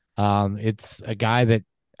 It's a guy that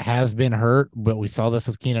has been hurt, but we saw this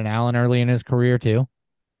with Keenan Allen early in his career too.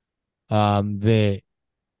 We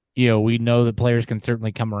know that players can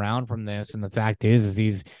certainly come around from this, and the fact is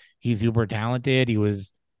he's uber talented. He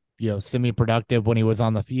was, semi-productive when he was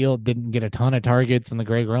on the field, didn't get a ton of targets in the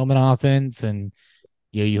Greg Roman offense, and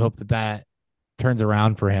you hope that turns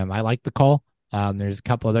around for him. I like the call. There's a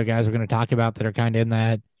couple other guys we're going to talk about that are kind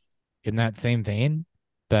of in that same vein,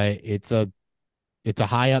 but it's a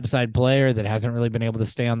high upside player that hasn't really been able to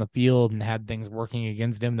stay on the field and had things working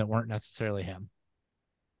against him that weren't necessarily him.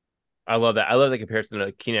 I love that. I love the comparison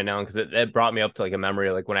to Keenan Allen, because it brought me up to like a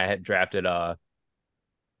memory, like when I had drafted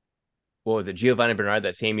what was it, Giovanni Bernard,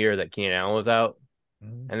 that same year that Keenan Allen was out.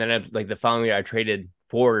 And then like the following year I traded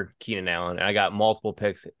for Keenan Allen and I got multiple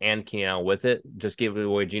picks and Keenan Allen with it. Just gave it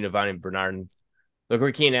away Giovanni Bernard. And look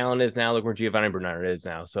where Keenan Allen is now. Look where Giovanni Bernard is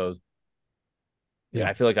now. So yeah,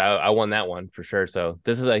 I feel like I won that one for sure. So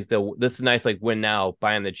this is nice, like win now,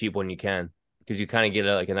 buying the cheap when you can, because you kind of get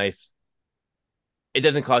a nice. It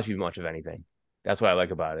doesn't cost you much of anything. That's what I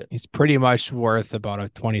like about it. He's pretty much worth about a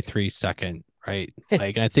 23-second, right?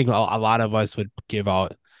 Like, and I think a lot of us would give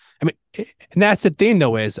out. I mean, and that's the thing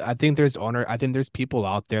though, is I think there's people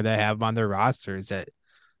out there that have him on their rosters that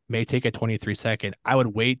may take a 23-second. I would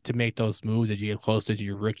wait to make those moves as you get closer to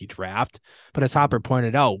your rookie draft. But as Hopper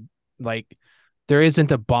pointed out, like there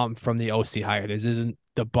isn't a bump from the OC hire. There isn't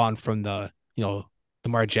the bump from the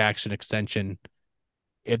Lamar Jackson extension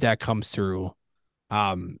if that comes through.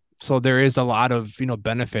 So there is a lot of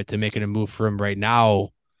benefit to making a move for him right now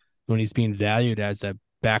when he's being valued as a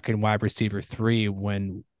back and wide receiver 3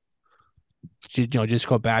 when just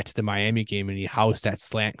go back to the Miami game and he housed that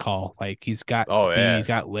slant call. Like he's got speed, yeah. he's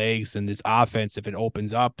got legs, and this offense, if it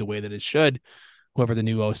opens up the way that it should, whoever the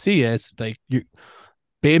new OC is, like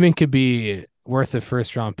Bateman could be worth a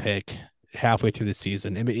first round pick halfway through the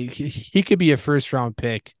season. I mean, he could be a first round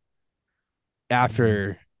pick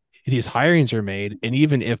after these hirings are made, and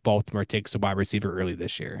even if Baltimore takes a wide receiver early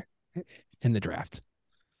this year in the draft.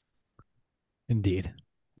 Indeed.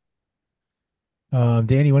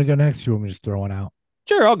 Dan, you want to go next? You want me to just throw one out?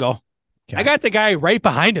 Sure, I'll go. Okay. I got the guy right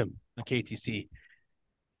behind him on KTC.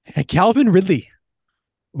 Calvin Ridley,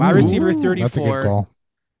 wide receiver 34. That's a good call.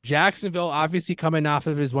 Jacksonville, obviously coming off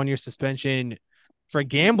of his 1-year suspension for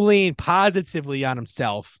gambling positively on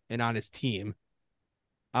himself and on his team.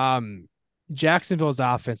 Jacksonville's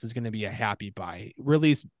offense is going to be a happy buy.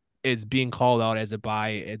 Ridley is being called out as a buy.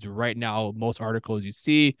 It's right now, most articles you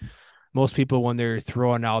see, most people when they're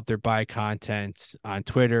throwing out their buy content on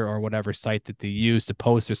Twitter or whatever site that they use to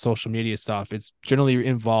post their social media stuff, it's generally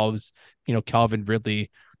involves, Calvin Ridley.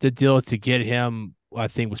 The deal to get him, I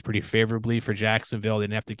think, was pretty favorably for Jacksonville. They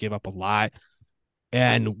didn't have to give up a lot.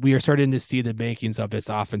 And we are starting to see the makings of this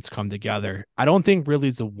offense come together. I don't think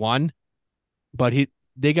Ridley's a 1, but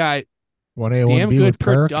they got 1A, damn 1B good with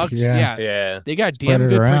Kirk. production. Yeah. They got Spread damn it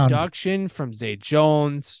good around. production from Zay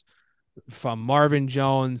Jones, from Marvin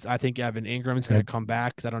Jones. I think Evan Ingram is going to come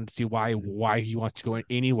back because I don't see why he wants to go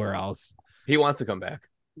anywhere else. He wants to come back.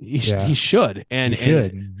 He should. And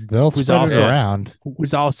they'll spread it around.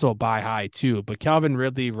 Who's also a buy high too. But Calvin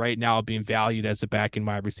Ridley right now being valued as a back and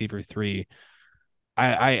wide receiver 3.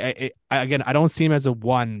 I again, I don't see him as a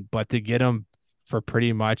 1, but to get him for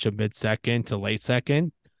pretty much a mid-second to late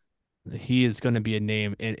second, he is going to be a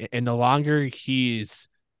name. And the longer he's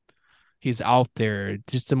out there,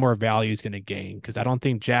 just the more value he's going to gain. Because I don't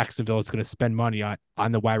think Jacksonville is going to spend money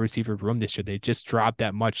on the wide receiver room this year. They just dropped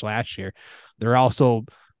that much last year. They're also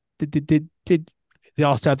they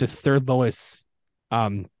also have the third lowest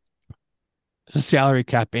salary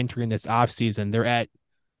cap entry in this offseason. They're at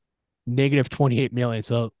negative $28 million.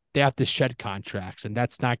 So they have to shed contracts, and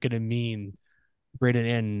that's not going to mean bringing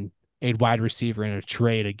in a wide receiver in a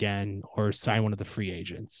trade again or sign one of the free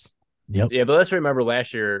agents. Yep. Yeah, but let's remember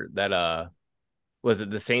last year that was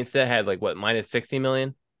it the Saints that had minus 60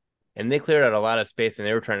 million, and they cleared out a lot of space, and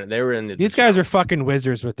they were in the. These guys are fucking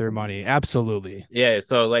wizards with their money. Absolutely. Yeah.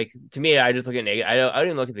 So to me, I just look at I don't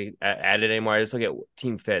even look at the added anymore. I just look at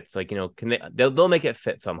team fits. Can they'll make it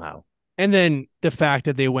fit somehow. And then the fact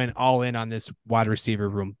that they went all in on this wide receiver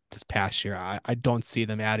room this past year, I don't see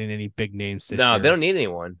them adding any big names this year. No, they don't need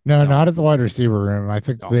anyone. No, not at the wide receiver room. I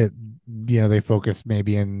think that they focus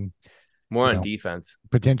maybe in more on defense,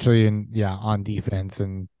 potentially on defense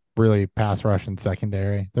and really pass rush and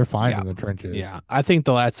secondary. They're fine in the trenches. Yeah, I think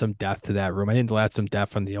they'll add some depth to that room. I think they'll add some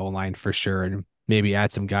depth on the O-line for sure, and maybe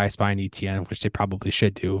add some guys behind ETN, which they probably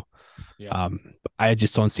should do. Yeah. I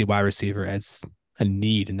just don't see wide receiver as a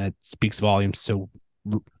need, and that speaks volumes to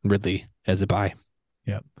Ridley as a buy.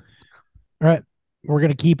 Yep. All right, we're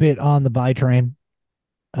gonna keep it on the buy train,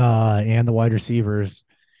 and the wide receivers,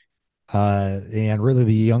 and really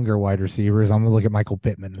the younger wide receivers. I'm gonna look at Michael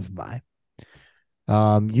Pittman as a buy.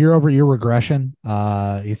 Year-over-year regression.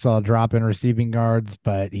 He saw a drop in receiving yards,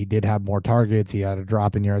 but he did have more targets. He had a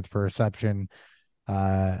drop in yards per reception,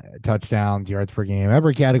 touchdowns, yards per game.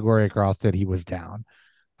 Every category across it, he was down.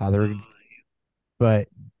 But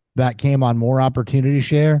that came on more opportunity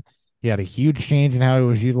share. He had a huge change in how he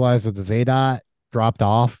was utilized with the ZDOT, dropped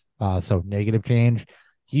off, so negative change.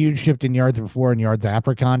 Huge shift in yards before and yards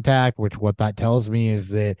after contact, which what that tells me is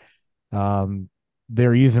that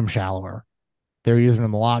they're using him shallower. They're using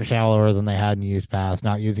him a lot shallower than they had in years past,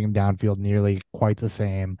 not using him downfield nearly quite the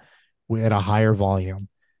same at a higher volume.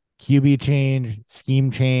 QB change,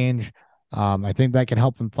 scheme change. I think that can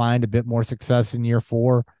help them find a bit more success in year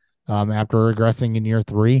 4 after regressing in year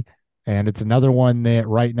 3. And it's another one that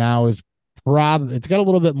right now is it's got a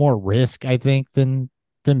little bit more risk, I think, than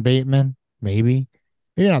Bateman. Maybe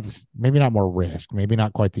not more risk, maybe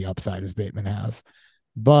not quite the upside as Bateman has,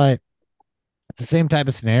 but it's the same type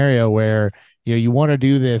of scenario where you want to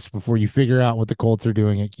do this before you figure out what the Colts are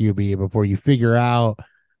doing at QB, before you figure out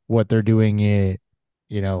what they're doing at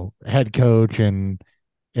head coach and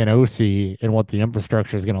OC and what the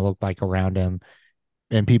infrastructure is going to look like around him.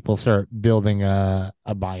 and people start building a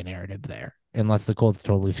buy narrative there, unless the Colts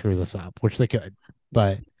totally screw this up, which they could.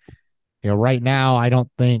 But right now, I don't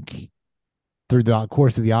think through the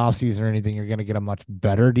course of the offseason or anything, you're going to get a much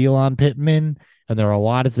better deal on Pittman. And there are a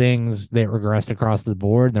lot of things that regressed across the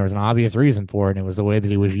board. And there was an obvious reason for it. And it was the way that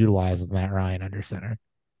he was utilized with Matt Ryan under center.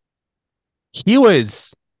 He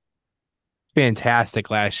was fantastic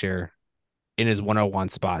last year in his 101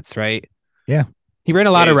 spots, right? Yeah. He ran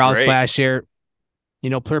a lot of routes great. last year.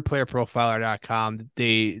 Playerprofiler.com,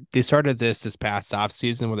 they started this past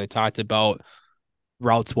offseason where they talked about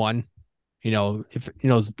routes one,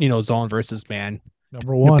 if zone versus man.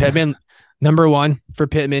 Number one. Pittman, number one for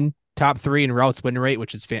Pittman, top 3 in routes win rate,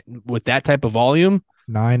 which is with that type of volume.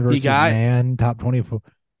 9 versus man, top 24.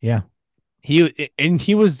 Yeah.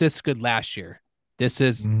 He was this good last year. This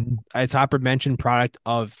is a Hopper mentioned product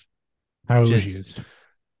of how he was used.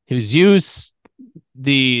 He was used,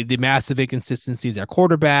 the massive inconsistencies at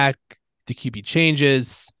quarterback, the QB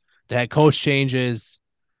changes, the head coach changes.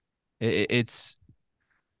 I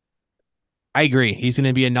agree. He's going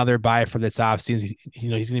to be another buy for this offseason.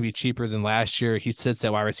 He's going to be cheaper than last year. He sits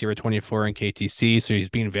at wide receiver 24 in KTC, so he's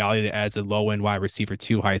being valued as a low end wide receiver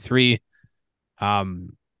 2, high 3.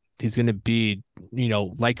 He's going to be,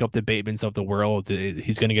 like up the Batemans of the world.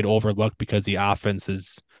 He's going to get overlooked because the offense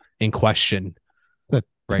is in question. The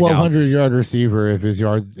 1,200-yard receiver, if his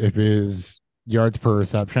yards per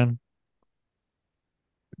reception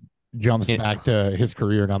jumps back to his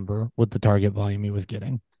career number with the target volume he was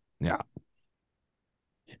getting. Yeah.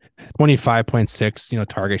 25.6,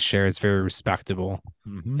 target share is very respectable.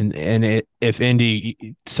 Mm-hmm. And if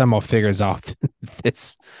Indy somehow figures out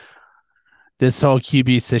this whole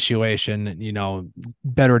QB situation,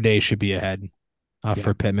 better days should be ahead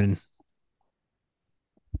for Pittman.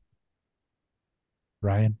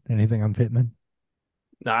 Ryan, anything on Pittman?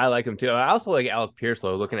 No, I like him too. I also like Alec Pierce,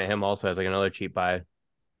 though. Looking at him also as like another cheap buy.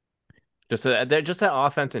 Just that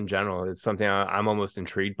offense in general is something I'm almost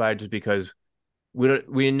intrigued by, just because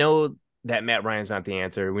we know that Matt Ryan's not the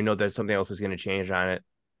answer. We know that something else is going to change on it.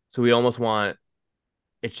 So we almost want.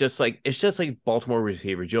 It's just like Baltimore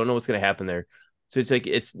receivers. You don't know what's going to happen there. So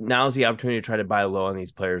now's the opportunity to try to buy low on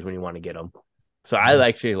these players when you want to get them. So I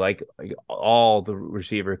actually like all the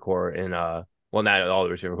receiver core in well, not all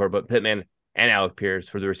the receiver core, but Pittman and Alec Pierce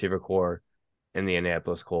for the receiver core in the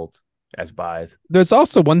Indianapolis Colts as buys. There's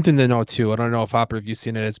also one thing to know too. I don't know if Hopper, if you've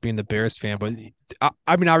seen it as being the Bears fan, but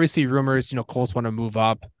I mean, obviously rumors, Colts want to move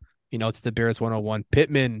up, to the Bears 101.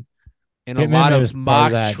 Pittman in a lot of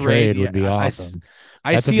mock trade would be awesome.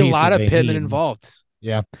 I see a lot of Pittman involved.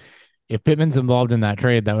 Yeah. If Pittman's involved in that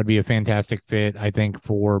trade, that would be a fantastic fit, I think,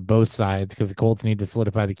 for both sides, because the Colts need to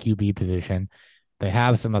solidify the QB position. They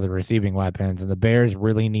have some other receiving weapons, and the Bears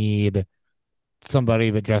really need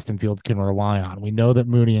somebody that Justin Fields can rely on. We know that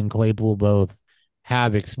Mooney and Claypool both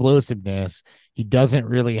have explosiveness. He doesn't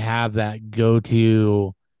really have that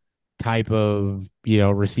go-to type of,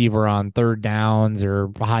 receiver on third downs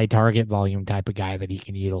or high target volume type of guy that he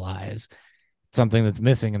can utilize. Something that's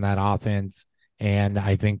missing in that offense, and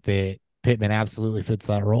I think that Pittman absolutely fits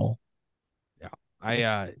that role.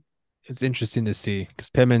 Yeah, it's interesting to see, because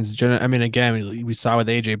Pittman's, again, we saw with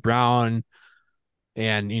AJ Brown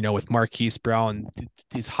and, with Marquise Brown,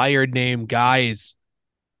 these higher name guys,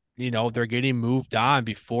 they're getting moved on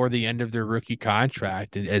before the end of their rookie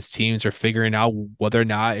contract as teams are figuring out whether or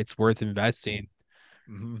not it's worth investing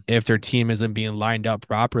if their team isn't being lined up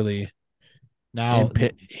properly. Now,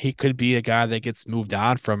 he could be a guy that gets moved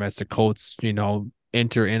on from as the Colts,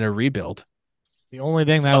 enter in a rebuild. The only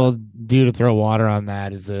thing that will do to throw water on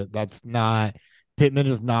that is that Pittman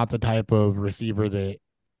is not the type of receiver that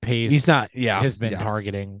Pace has been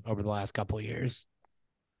targeting over the last couple of years.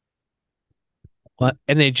 Well,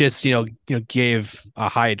 and they just, gave a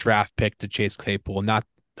high draft pick to Chase Claypool, not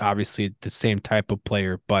obviously the same type of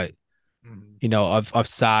player, but of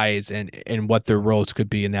size and what their roles could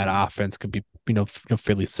be in that offense could be,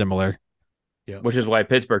 fairly similar. Yeah, which is why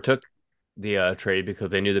Pittsburgh took the trade, because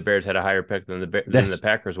they knew the Bears had a higher pick than the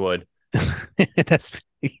Packers would. That's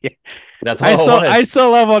all I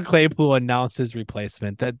still love how Claypool announced his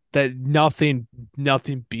replacement. That nothing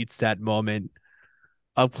beats that moment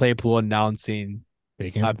of Claypool announcing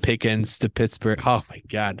Pickens to Pittsburgh. Oh my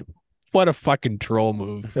God, what a fucking troll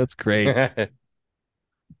move! That's great.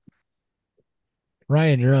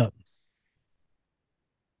 Ryan, you're up.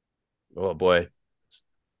 Oh boy,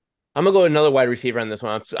 I'm gonna go with another wide receiver on this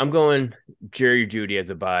one. I'm going Jerry Jeudy as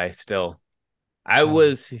a buy still. I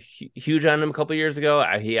was huge on him a couple years ago.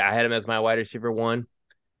 I had him as my wide receiver 1.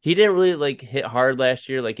 He didn't really hit hard last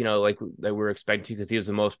year, like we were expecting to, because he was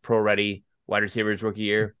the most pro ready wide receiver his rookie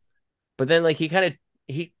year. But then he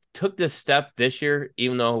he took this step this year,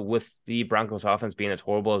 even though with the Broncos offense being as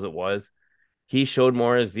horrible as it was, he showed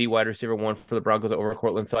more as the wide receiver one for the Broncos over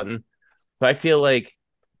Cortland Sutton. So I feel like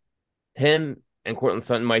him and Cortland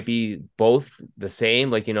Sutton might be both the same,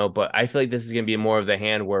 but I feel like this is going to be more of the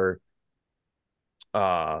hand where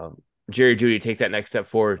Jerry Jeudy takes that next step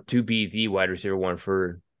forward to be the wide receiver one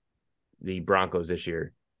for the Broncos this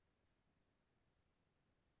year.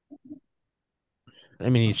 I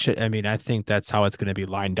mean, he should. I mean, I think that's how it's going to be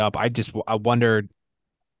lined up. I wondered.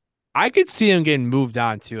 I could see him getting moved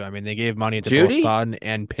on too. I mean, they gave money to both Jeudy? Sutton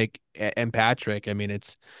and Patrick. I mean,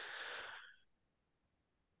 it's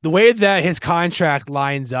the way that his contract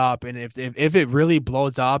lines up, and if it really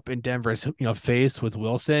blows up in Denver's face with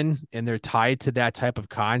Wilson, and they're tied to that type of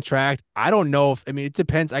contract, I don't know if. I mean, it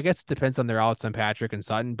depends. I guess it depends on their outs on Patrick and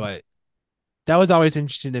Sutton, but that was always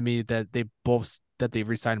interesting to me that they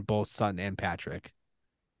re-signed both Sutton and Patrick.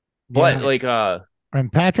 But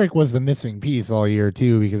and Patrick was the missing piece all year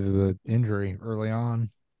too because of the injury early on.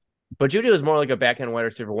 But Jeudy was more like a back end wide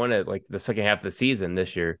receiver one at like the second half of the season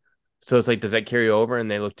this year. So it's like, does that carry over and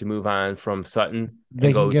they look to move on from Sutton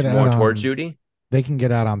and go more towards Jeudy? They can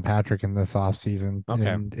get out on Patrick in this offseason. Okay.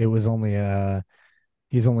 And it was only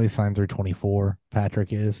he's only signed through 24.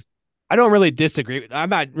 Patrick is. I don't really disagree. I'm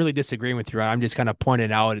not really disagreeing with you. I'm just kind of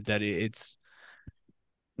pointing out that it's.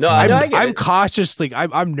 No, I'm cautiously.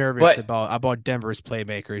 I'm nervous about Denver's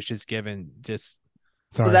playmakers.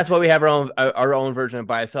 Sorry. Well, that's why we have our own version of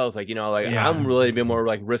buy sells. I'm really a bit more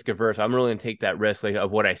like risk averse. I'm really gonna take that risk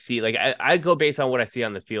of what I see. Like I go based on what I see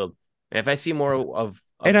on the field. And if I see more of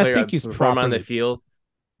and I think he's properly on the field,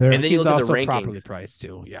 and then you look at the rankings, properly priced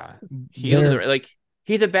too. Yeah, he's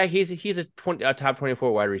a back. He's a top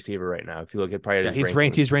 24 wide receiver right now. If you look at probably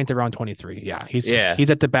he's ranked around 23. Yeah, he's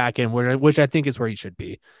at the back end, which I think is where he should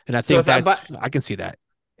be, and I think I can see that.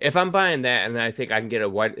 If I'm buying that, and I think I can get a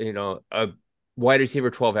wide receiver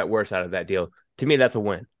 12 at worst out of that deal, to me that's a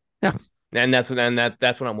win. Yeah, and that's what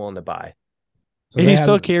I'm willing to buy. So and he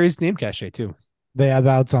still carries name cachet too. They have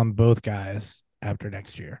outs on both guys after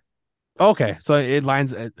next year. Okay, so it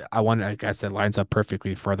lines. I guess it lines up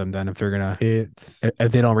perfectly for them then. If they're gonna,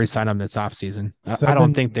 if they don't re-sign them this offseason, I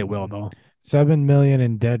don't think they will though. $7 million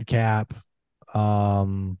in dead cap,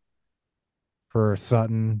 for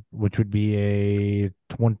Sutton, which would be a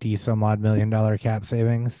 20-some odd $million cap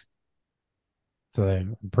savings. So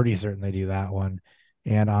I'm pretty certain they do that one.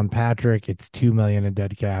 And on Patrick, it's $2 million in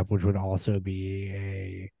dead cap, which would also be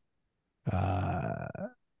a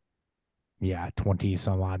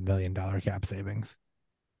 20-some odd $1 million cap savings.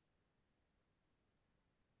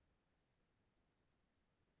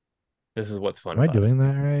 This is what's fun. Am I doing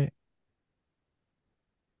that right?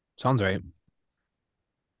 Sounds right.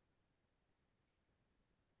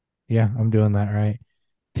 Yeah, I'm doing that right.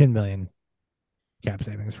 10 million cap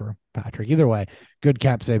savings for Patrick. Either way, good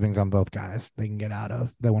cap savings on both guys. They can get out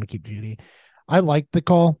of. They want to keep Jeudy. I like the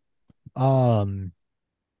call. I've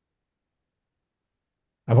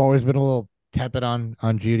always been a little tepid on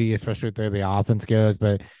Jeudy, especially with the offense goes,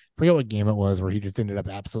 but I forget what game it was where he just ended up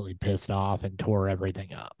absolutely pissed off and tore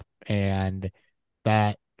everything up. And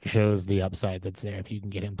that shows the upside that's there if you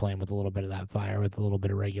can get him playing with a little bit of that fire, with a little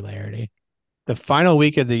bit of regularity. The final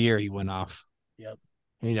week of the year, he went off. Yep.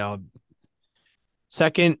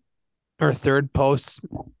 Second or third post.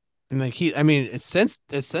 And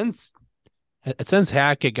since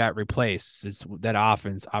Hackett got replaced, it's that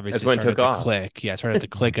offense obviously started to click. Yeah, started to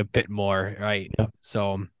click a bit more, right? Yep.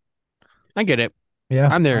 So I get it. Yeah,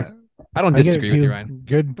 I'm there. I don't disagree with you, Ryan.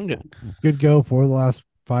 Good go for the last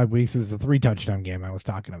 5 weeks. Is the 3-touchdown game I was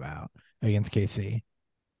talking about against KC.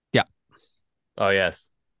 Yeah. Oh yes.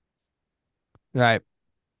 All right.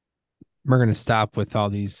 We're gonna stop with all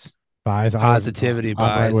these buys. Positivity buys.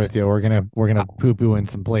 I'm right with you. We're gonna poo-poo in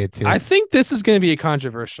some plates here. I think this is gonna be a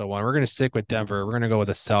controversial one. We're gonna stick with Denver. We're gonna go with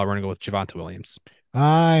a sell. We're gonna go with Javonte Williams.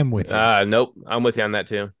 I'm with you. Nope. I'm with you on that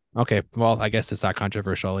too. Okay. Well, I guess it's not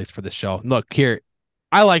controversial, at least for the show. Look here.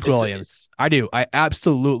 I like Williams. I do. I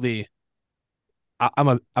absolutely.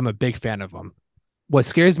 I'm a big fan of him. What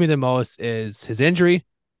scares me the most is his injury.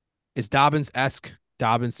 Is Dobbins-esque.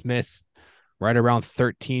 Dobbins missed right around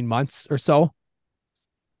 13 months or so.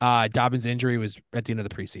 Dobbins' injury was at the end of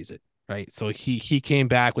the preseason, right? So he came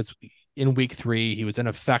back in week 3. He was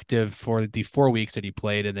ineffective for the 4 weeks that he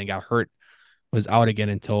played, and then got hurt. Was out again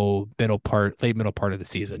until late middle part of the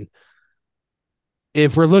season.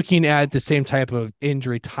 If we're looking at the same type of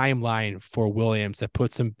injury timeline for Williams, that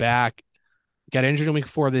puts him back, got injured in week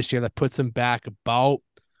 4 this year, that puts him back about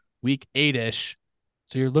week 8-ish.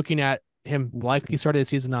 So you're looking at him likely starting the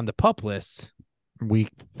season on the PUP list. Week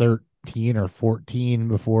 13. 13 or 14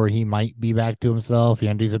 before he might be back to himself,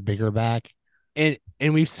 and he's a bigger back. And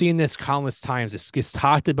we've seen this countless times. It's gets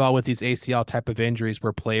talked about with these ACL type of injuries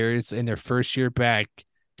where players in their first year back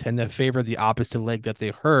tend to favor the opposite leg that they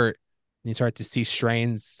hurt. And you start to see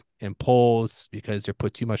strains and pulls because they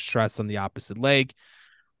put too much stress on the opposite leg.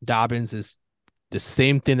 Dobbins is the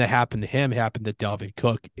same thing that happened to him happened to Dalvin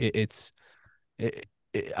Cook.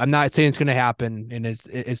 I'm not saying it's going to happen, and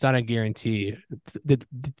it's not a guarantee. The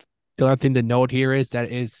other thing to note here is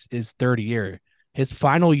that is his third year. His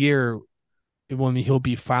final year, when he'll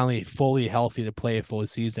be finally fully healthy to play a full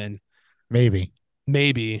season,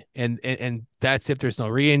 Maybe, and that's if there's no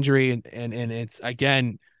re-injury, and it's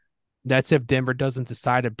again, that's if Denver doesn't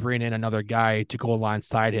decide to bring in another guy to go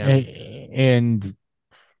alongside him. And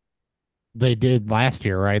they did last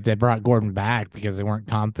year, right? They brought Gordon back because they weren't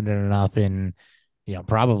confident enough in,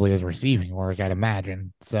 probably his receiving work, I'd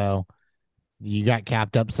imagine. So you got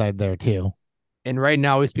capped upside there too. And right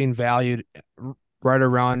now he's being valued right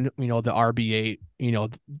around, the RB8.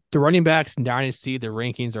 The running backs in Dynasty, the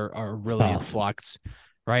rankings are really in flux,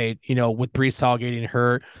 right? With Brees Hall getting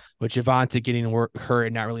hurt, with Javonte getting hurt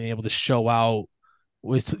and not really able to show out,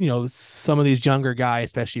 with some of these younger guys,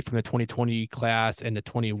 especially from the 2020 class and the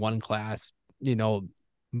 21 class,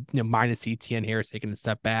 minus Etienne Harris taking a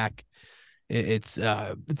step back. It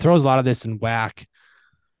throws a lot of this in whack.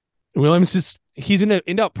 Williams he's gonna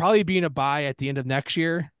end up probably being a buy at the end of next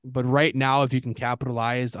year, but right now, if you can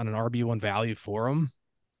capitalize on an RB1 value for him,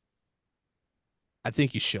 I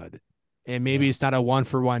think you should. And maybe it's not a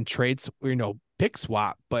 1-for-1 trade, pick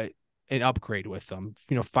swap, but an upgrade with them.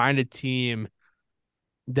 Find a team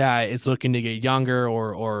that is looking to get younger,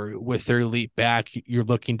 or with their elite back, you're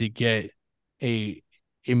looking to get a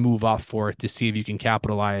move up for it to see if you can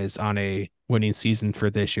capitalize on a winning season for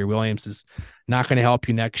this year. Williams is not going to help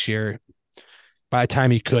you next year. By the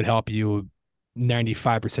time he could help you,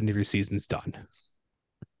 95% of your season's done,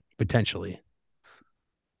 potentially.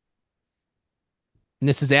 And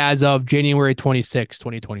this is as of January 26,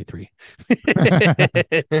 2023.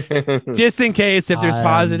 Just in case if there's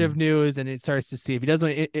positive news and it starts to see, if he doesn't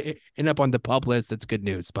end up on the pub list, that's good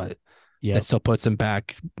news. But that still puts him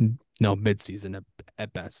back, mid-season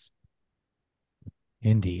at best.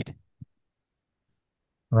 Indeed.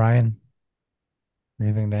 Ryan,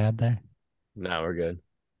 anything to add there? No, we're good.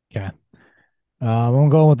 Okay. I'm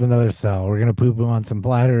going with another sell. We're going to poo-poo on some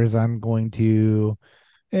platters. I'm going to...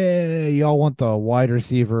 y'all want the wide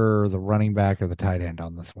receiver, or the running back, or the tight end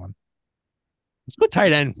on this one? Let's put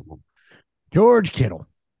tight end. George Kittle.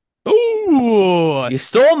 Ooh, you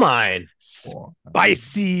stole mine.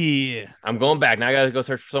 Spicy. I'm going back. Now I got to go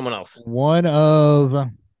search for someone else. One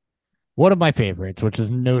of my favorites, which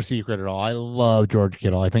is no secret at all. I love George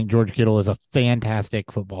Kittle. I think George Kittle is a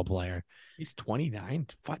fantastic football player. He's 29.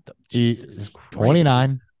 What the Jesus?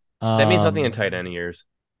 29. That means nothing in tight end years.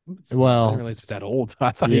 Well, I didn't realize he was that old. I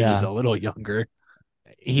thought he was a little younger.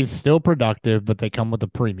 He's still productive, but they come with a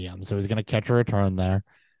premium, so he's going to catch a return there.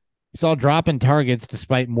 He saw a drop in targets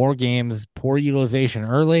despite more games, poor utilization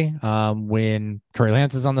early. When Trey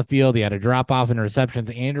Lance is on the field, he had a drop off in receptions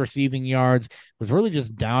and receiving yards. Was really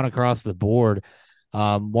just down across the board,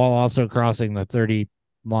 while also crossing the 30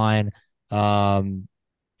 line.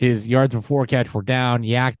 His yards before catch were down.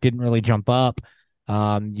 Yak didn't really jump up.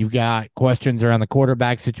 You got questions around the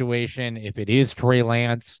quarterback situation. If it is Trey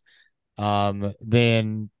Lance,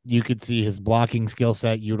 then you could see his blocking skill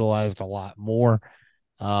set utilized a lot more.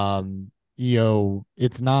 This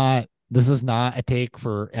is not a take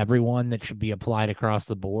for everyone that should be applied across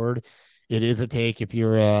the board. It is a take if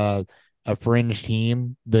you're a fringe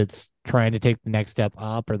team that's trying to take the next step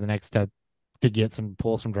up, or the next step to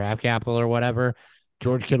pull some draft capital or whatever.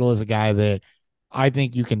 George Kittle is a guy that I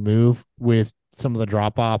think you can move with some of the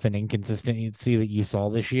drop off and inconsistency that you saw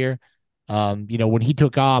this year. When he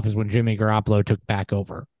took off is when Jimmy Garoppolo took back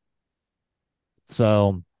over.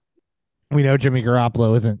 So we know Jimmy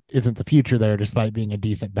Garoppolo isn't the future there, despite being a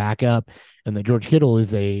decent backup, and that George Kittle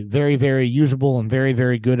is a very, very usable and very,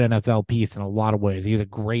 very good NFL piece in a lot of ways. He's a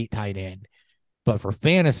great tight end, but for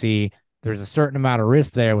fantasy, there's a certain amount of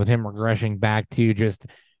risk there with him regressing back to just,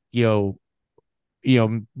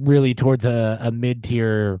 really towards a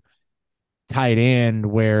mid-tier tight end,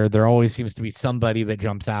 where there always seems to be somebody that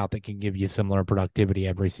jumps out that can give you similar productivity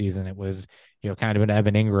every season. It was, kind of an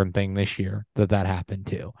Evan Ingram thing this year that happened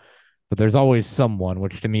too. But there's always someone,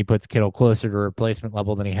 which to me puts Kittle closer to replacement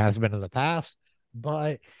level than he has been in the past.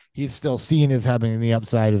 But he's still seen as having the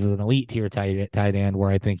upside as an elite tier tight end,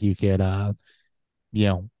 where I think you could,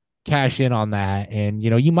 cash in on that. And,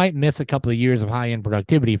 you might miss a couple of years of high end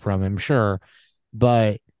productivity from him, sure.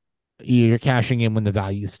 But you're cashing in when the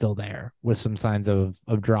value is still there, with some signs of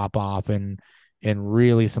drop off, and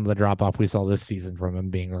really some of the drop off we saw this season from him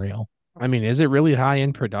being real. I mean, is it really high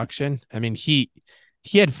in production? I mean, he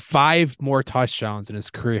had 5 more touchdowns in his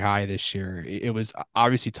career high this year. It was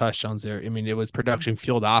obviously touchdowns there. I mean, it was production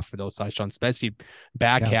fueled off for those touchdowns, especially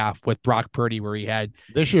back half with Brock Purdy, where he had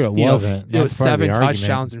this year. It wasn't. It was 7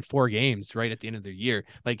 touchdowns in 4 games right at the end of the year.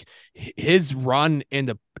 Like his run in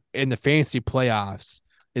the fantasy playoffs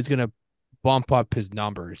is going to bump up his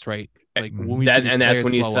numbers, right? Like when we see and that's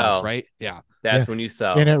when you sell, up, right? Yeah, that's when you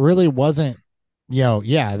sell. And it really wasn't.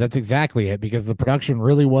 Yeah, that's exactly it, because the production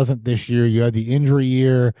really wasn't this year. You had the injury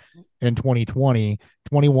year in 2020.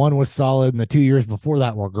 21 was solid, and the 2 years before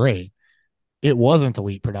that were great. It wasn't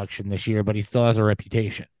elite production this year, but he still has a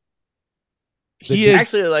reputation. He is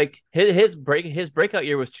actually, like, his breakout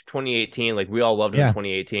year was 2018. Like, we all loved him in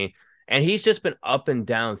 2018, and he's just been up and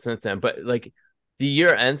down since then. But like the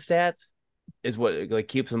year end stats is what like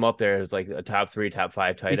keeps him up there as like a top 3, top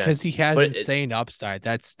 5 tight end, because he has insane upside.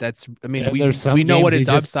 That's I mean, we know what his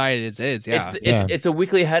upside is. Yeah, it's a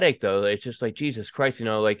weekly headache though. It's just like, Jesus Christ,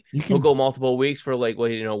 like he'll go multiple weeks for like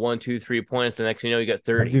 1, 2, 3 points. The next thing you got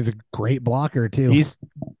 30. He's a great blocker too. He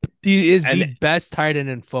is the best tight end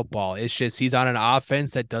in football. It's just he's on an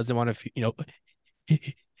offense that doesn't want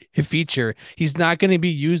to feature. He's not going to be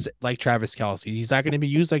used like Travis Kelce. He's not going to be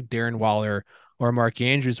used like Darren Waller or Mark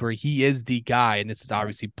Andrews, where he is the guy, and this is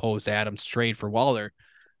obviously post Adams trade for Waller.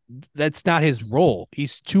 That's not his role.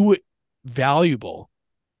 He's too valuable.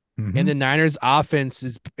 Mm-hmm. And the Niners offense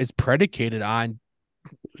is predicated on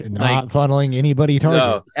not funneling anybody targets.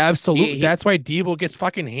 No, absolutely. That's why Debo gets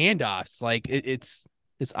fucking handoffs. Like it's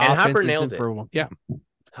offense. Hopper nailed it. Yeah.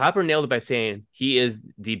 Hopper nailed it by saying he is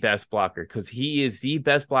the best blocker, because he is the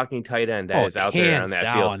best blocking tight end that is out there on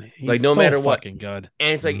that field. He's like no matter what, fucking good.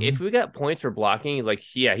 And it's like if we got points for blocking, like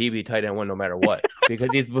he'd be tight end 1 no matter what,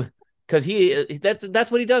 because that's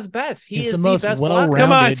what he does best. He's the most best blocker.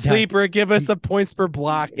 Come on, Sleeper, give us some points per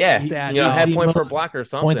block. Yeah, have point per block or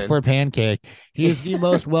something. Points per pancake. He is the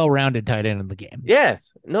most well-rounded tight end in the game.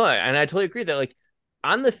 Yes, no, and I totally agree that like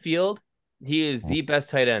on the field he is the best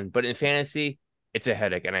tight end, but in fantasy, it's a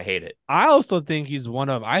headache, and I hate it. I also think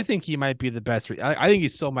I think he might be the best. I think he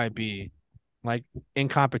still might be like in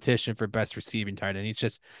competition for best receiving tight end. He's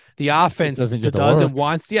just the offense doesn't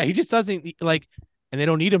want. Yeah, he just doesn't like, and they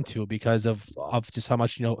don't need him to because of just how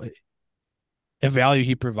much the value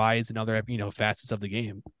he provides in other facets of the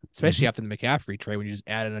game, especially after the McCaffrey trade when you just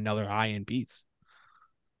added another high end piece.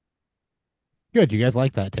 Good, you guys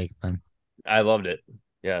like that take then? I loved it.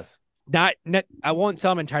 Yes. Not I won't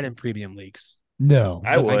sell him in tight end premium leagues. No,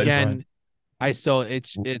 I would. Again,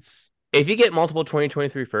 it's if you get multiple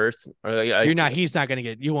 2023 first, or you're not. He's not going to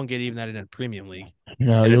get. You won't get even that in a premium league.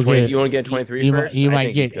 No, you won't get 23 first. You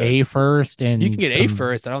might get a first, and you can get a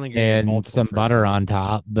first. I don't think you're and some butter on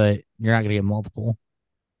top, but you're not going to get multiple.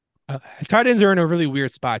 Tight ends are in a really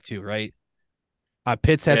weird spot too, right?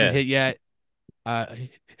 Pitts hasn't hit yet.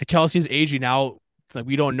 Kelce's aging out. Like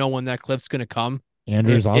we don't know when that clip's going to come.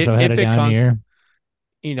 Andrews also had a down year.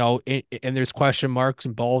 And there's question marks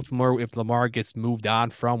in Baltimore. If Lamar gets moved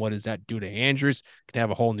on from, what does that do to Andrews? Can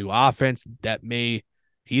have a whole new offense that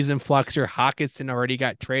he's in flux here. Hockenson already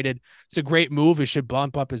got traded. It's a great move. It should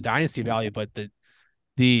bump up his dynasty value, but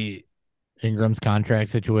the Ingram's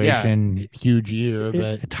contract situation, huge year.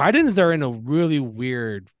 But tight ends are in a really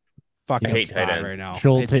weird fucking spot right now.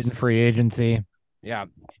 Schultz hitting free agency. Yeah.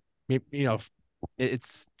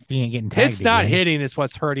 It's he ain't getting tagged. It's not hitting is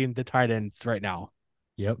what's hurting the tight ends right now.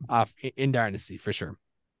 Yep. In dynasty for sure.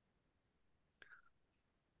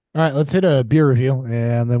 All right, let's hit a beer review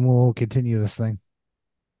and then we'll continue this thing.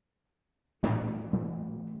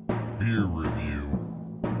 Beer review.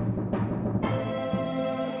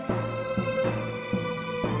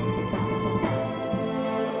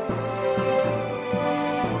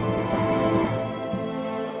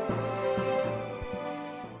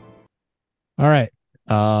 All right.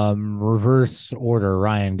 Reverse order.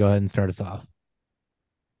 Ryan, go ahead and start us off.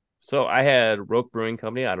 So I had Roque Brewing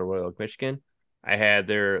Company out of Royal Oak, Michigan. I had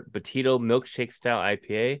their Batito Milkshake Style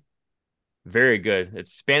IPA. Very good.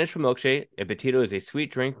 It's Spanish for milkshake. A Batito is a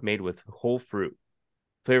sweet drink made with whole fruit.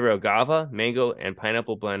 Flavor of agave, mango, and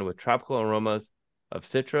pineapple blend with tropical aromas of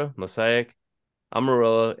Citra, Mosaic,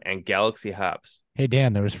 Amarillo, and Galaxy hops. Hey,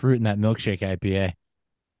 Dan, there was fruit in that milkshake IPA.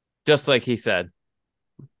 Just like he said.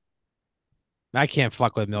 I can't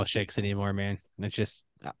fuck with milkshakes anymore, man. It's just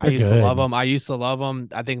I used to love them.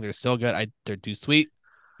 I think they're still good. They're too sweet.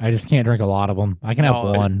 I just can't drink a lot of them. I can have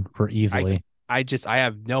one for easily. I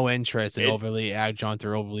have no interest in overly adjunct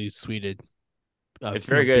or overly sweeted. It's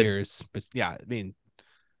very good beers. But yeah, I mean,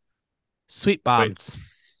 Sweet bombs.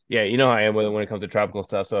 Yeah, you know how I am when it comes to tropical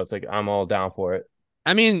stuff, so it's like I'm all down for it.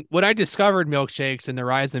 I mean, when I discovered milkshakes and the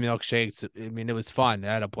rise of milkshakes, I mean, it was fun.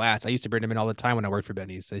 I had a blast. I used to bring them in all the time when I worked for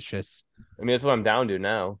Benny's. It's just, I mean, that's what I'm down to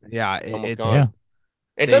now. yeah, Almost it's gone. Yeah.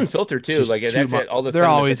 It's they- unfiltered too. just Like it's too actually much. all the They're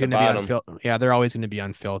sediment always at the going to be bottom. unfiltered. Yeah, they're always going to be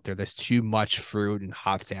unfiltered. There's too much fruit and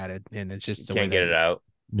hops added, and it's just the way Can't get it out.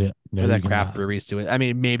 Yeah. No, way you that craft cannot. breweries do it. I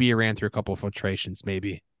mean, maybe you ran through a couple of filtrations,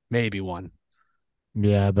 maybe one.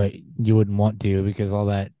 Yeah, but you wouldn't want to because all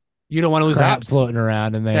that You don't want to lose crap hops. floating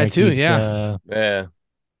around in there That too, keeps, yeah. Yeah.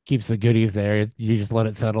 keeps the goodies there. You just let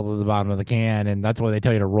it settle to the bottom of the can, and that's why they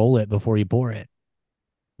tell you to roll it before you pour it.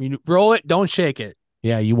 You roll it, don't shake it.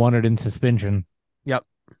 Yeah, you want it in suspension. Yep.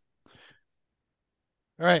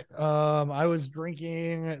 All right. I was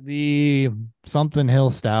drinking the something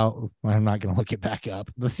hill stout. I'm not gonna look it back up.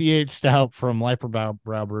 The CH stout from Lifer Brow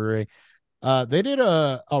Brewery. They did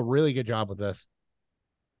a really good job with this.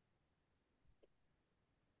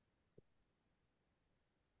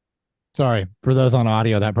 Sorry for those on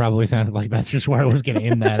audio. That probably sounded like that's just where I was gonna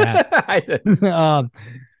end that at. I No.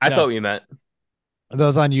 saw what you meant.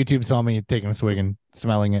 Those on YouTube saw me taking a swig and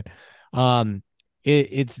smelling it.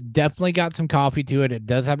 It's definitely got some coffee to it. It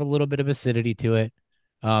does have a little bit of acidity to it.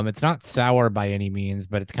 It's not sour by any means,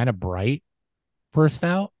 but it's kind of bright for a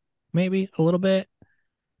stout, maybe a little bit.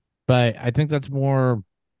 But I think that's more,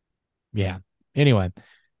 yeah. Anyway,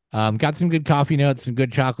 got some good coffee notes, some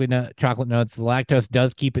good chocolate notes. The lactose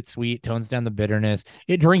does keep it sweet, tones down the bitterness.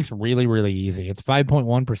 It drinks really, really easy. It's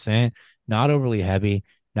 5.1%, not overly heavy,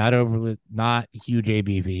 not huge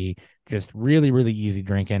ABV, just really, really easy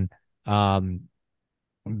drinking.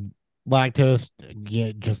 Lactose,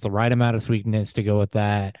 get just the right amount of sweetness to go with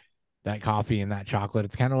that coffee and that chocolate.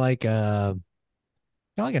 It's kind of like a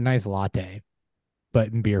nice latte,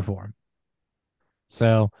 but in beer form.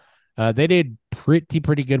 So they did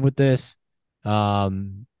pretty good with this. Yeah, I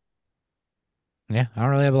don't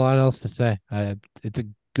really have a lot else to say. It's a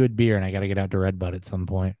good beer, and I got to get out to Redbud at some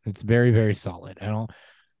point. It's very, very solid. I don't,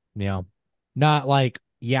 not like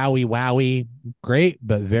yowie wowie great,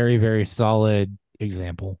 but very, very solid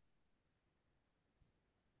example.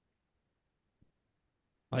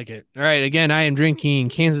 Like it. All right. Again, I am drinking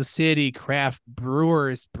Kansas City Craft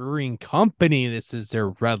Brewers Brewing Company. This is their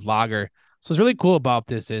red lager. So what's really cool about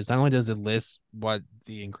this is not only does it list what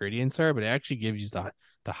the ingredients are, but it actually gives you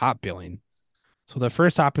the hop billing. So the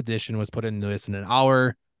first hop addition was put into this in an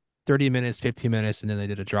hour, 30 minutes, 15 minutes, and then they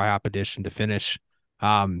did a dry hop addition to finish.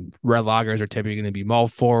 Red lagers are typically going to be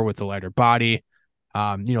mulled for with a lighter body.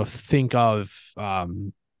 Think of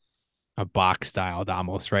a box styled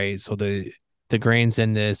almost, right? So the grains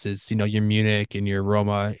in this is, your Munich and your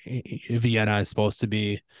Roma, Vienna is supposed to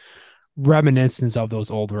be reminiscence of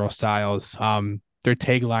those old world styles. Their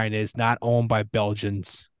tagline is not owned by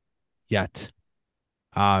Belgians yet.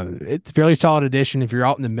 It's a fairly solid addition. If you're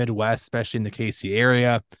out in the Midwest, especially in the KC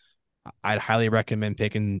area, I'd highly recommend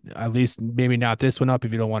picking at least maybe not this one up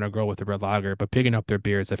if you don't want to go with the red lager, but picking up their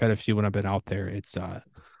beers. I've had a few when I've been out there. It's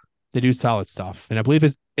they do solid stuff, and I believe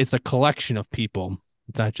it's a collection of people.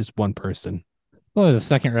 It's not just one person. Well, the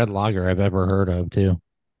second red lager I've ever heard of too,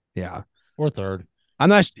 Yeah, or third. I'm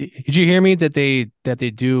not. Did you hear me that they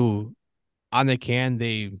do on the can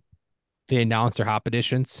they announce their hop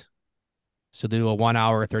additions? So they do a 1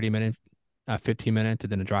 hour, 30-minute, 15-minute,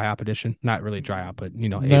 and then a dry hop edition. Not really dry hop, but a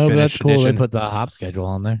No, but that's finished cool. edition. They put the hop schedule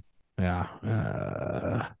on there.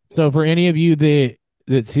 Yeah. So for any of you that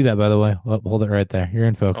see that, by the way, hold it right there. You're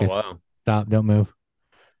in Oh focus. wow. Stop. Don't move.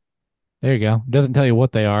 There you go. It doesn't tell you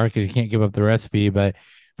what they are because you can't give up the recipe. But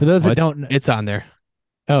for those that don't, it's on there.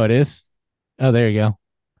 oh, it is. Oh, there you go.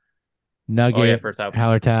 Nugget, Oh yeah, first hop.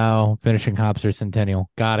 Hallertau, finishing hops or Centennial.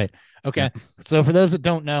 Got it. Okay. So for those that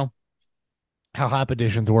don't know how hop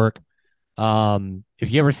additions work,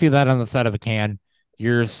 if you ever see that on the side of a can,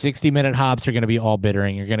 your 60-minute hops are going to be all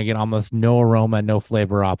bittering. You're going to get almost no aroma, no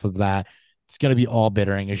flavor off of that. It's going to be all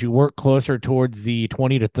bittering. As you work closer towards the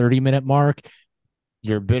 20 to 30-minute mark,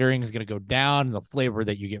 your bittering is going to go down, and the flavor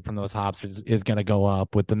that you get from those hops is going to go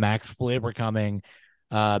up, with the max flavor coming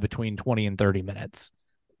between 20 and 30 minutes.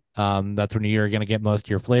 That's when you're going to get most of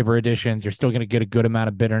your flavor additions. You're still going to get a good amount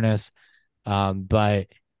of bitterness, but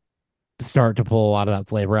start to pull a lot of that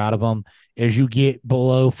flavor out of them. As you get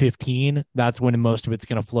below 15, that's when most of it's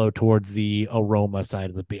going to flow towards the aroma side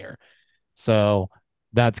of the beer. So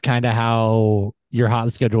that's kind of how your hop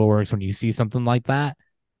schedule works when you see something like that.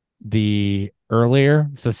 The earlier,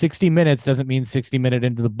 so 60 minutes doesn't mean 60 minutes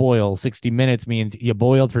into the boil. 60 minutes means you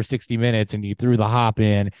boiled for 60 minutes and you threw the hop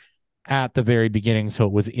in at the very beginning, so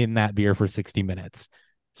it was in that beer for 60 minutes.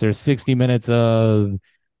 So there's 60 minutes of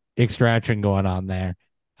extraction going on there.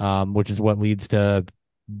 which is what leads to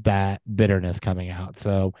that bitterness coming out.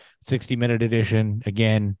 So 60-minute edition,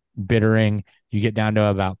 again, bittering. You get down to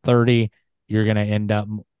about 30, you're going to end up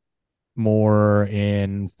more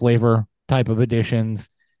in flavor type of additions.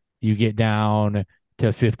 You get down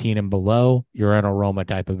to 15 and below, you're in aroma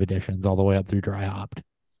type of additions all the way up through dry hopped.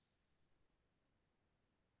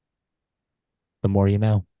 The more you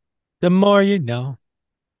know. The more you know.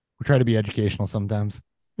 We try to be educational sometimes.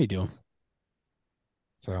 We do.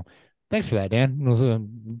 So thanks for that, Dan. It was a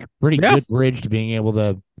pretty Yeah. good bridge to being able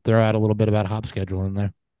to throw out a little bit about hop schedule in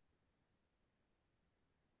there.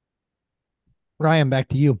 Ryan, back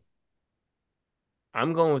to you.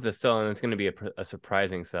 I'm going with a sell, and it's going to be a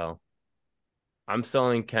surprising sell. I'm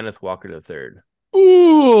selling Kenneth Walker III.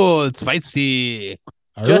 Ooh, it's spicy.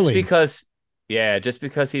 Just Early. because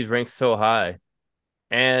he's ranked so high.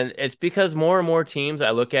 And it's because more and more teams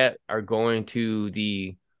I look at are going to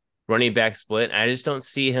the running back split. I just don't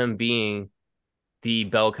see him being the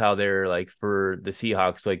bell cow there, like for the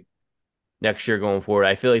Seahawks, like next year going forward.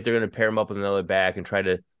 I feel like they're going to pair him up with another back and try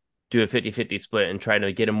to do a 50-50 split and try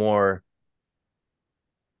to get a more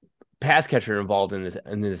pass catcher involved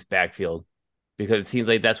in this backfield, because it seems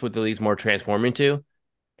like that's what the league's more transforming to.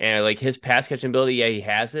 And like his pass catching ability, yeah, he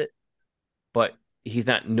has it, but he's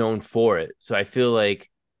not known for it. So I feel like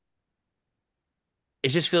it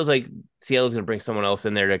just feels like Seattle's going to bring someone else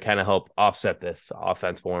in there to kind of help offset this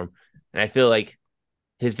offense for him. And I feel like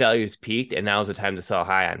his value is peaked, and now's the time to sell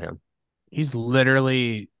high on him. He's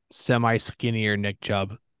literally semi-skinnier Nick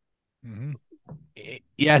Chubb. Mm-hmm.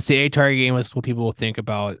 Yes, the 8-target game was what people will think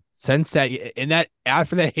about. Since that, in that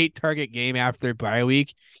after that 8-target game after bye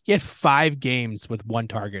week, he had 5 games with 1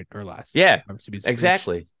 target or less. Yeah,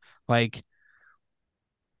 exactly. Like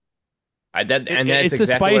that's it's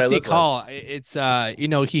exactly a what I spicy look call. like. It's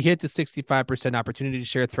he hit the 65% opportunity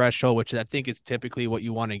share threshold, which I think is typically what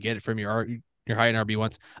you want to get from your high in RB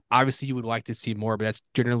ones. Obviously, you would like to see more, but that's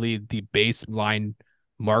generally the baseline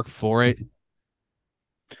mark for it.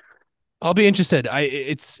 I'll be interested.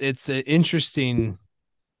 It's interesting.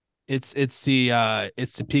 It's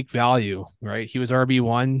the peak value, right? He was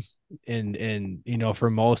RB1 and for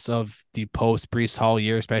most of the post Breece Hall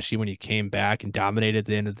year, especially when he came back and dominated at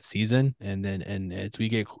the end of the season, and as we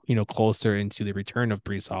get closer into the return of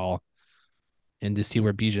Breece Hall and to see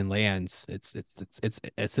where Bijan lands, it's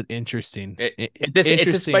an interesting.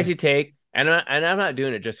 It's a spicy take, and I'm not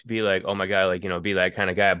doing it just to be like, oh my god, like be that kind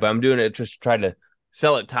of guy, but I'm doing it just to try to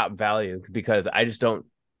sell at top value because I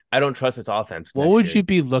don't trust this offense. What would you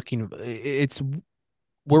be looking?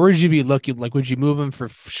 Where would you be looking? Like, would you move him for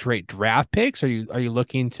straight draft picks? Are you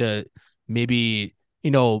looking to maybe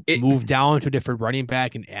move down to a different running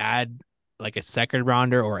back and add like a second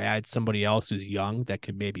rounder or add somebody else who's young that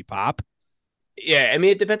could maybe pop? Yeah, I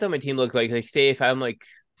mean, it depends on my team looks like. Like, say if I'm like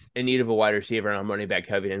in need of a wide receiver and I'm running back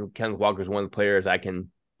heavy, and Kenneth Walker's one of the players I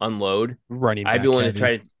can unload. I'd be willing to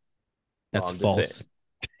try to. That's false.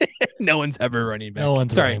 No one's ever running back. No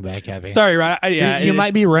one's running back heavy. Sorry, Ryan. You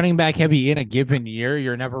might be running back heavy in a given year.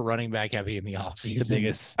 You're never running back heavy in the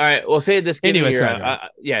offseason. All right. Well, say this given year.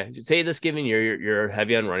 Say this given year you're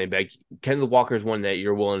heavy on running back. Kenneth Walker's one that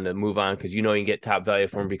you're willing to move on because you can get top value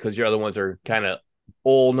for him because your other ones are kind of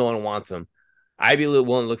old. No one wants them. I'd be willing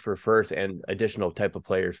to look for first and additional type of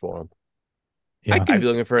players for him. Yeah. I'd be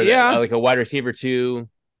looking for like a wide receiver too.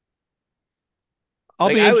 I'll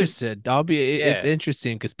be interested. It's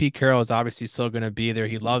interesting because Pete Carroll is obviously still going to be there.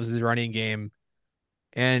 He loves his running game,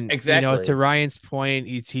 and to Ryan's point,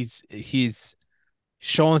 he's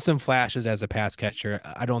showing some flashes as a pass catcher.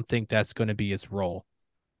 I don't think that's going to be his role.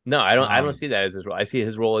 No, I don't see that as his role. I see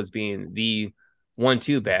his role as being the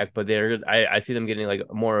 1-2 back, but I see them getting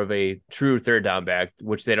like more of a true third down back,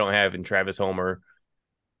 which they don't have in Travis Homer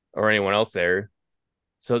or anyone else there.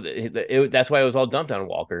 So that's why it was all dumped on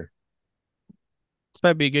Walker. This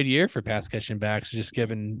might be a good year for pass catching backs, just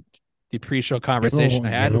given the pre-show conversation I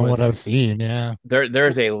had with what I've seen. Yeah,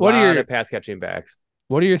 there's a lot of pass catching backs.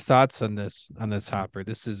 What are your thoughts on this Hopper?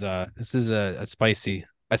 This is a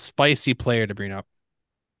spicy player to bring up.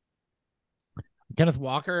 Kenneth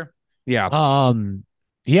Walker. Yeah.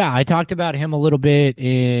 Yeah, I talked about him a little bit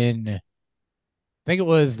in, I think it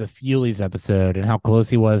was the Feely's episode and how close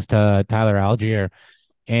he was to Tyler Algier.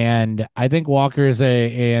 And I think Walker is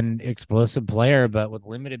an explosive player, but with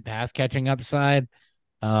limited pass catching upside.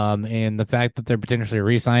 And the fact that they're potentially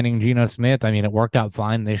re-signing Geno Smith, I mean, it worked out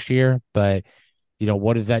fine this year, but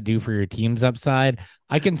what does that do for your team's upside?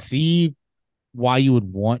 I can see why you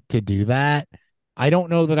would want to do that. I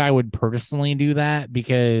don't know that I would personally do that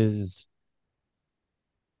because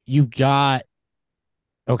you've got,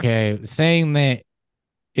 saying that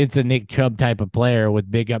it's a Nick Chubb type of player with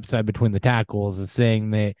big upside between the tackles, is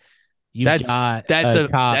saying that you've got a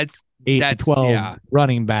top 8 to 12 yeah.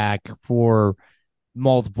 running back for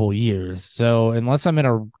multiple years. So unless I'm in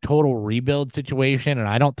a total rebuild situation and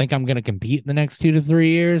I don't think I'm going to compete in the next 2 to 3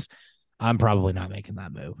 years, I'm probably not making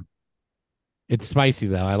that move. It's spicy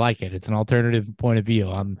though. I like it. It's an alternative point of view.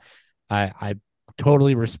 I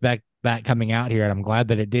totally respect that coming out here, and I'm glad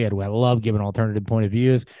that it did. I love giving alternative point of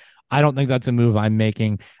views. I don't think that's a move I'm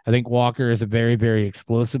making. I think Walker is a very, very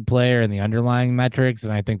explosive player in the underlying metrics,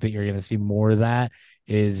 and I think that you're going to see more of that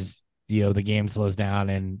is, the game slows down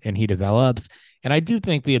and he develops. And I do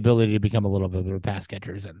think the ability to become a little bit of a pass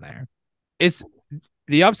catcher is in there. It's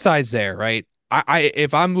the upside's there, right? I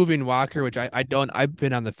if I'm moving Walker, which I don't, I've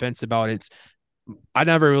been on the fence about it. I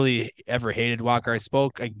never really ever hated Walker. I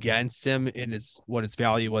spoke against him in what his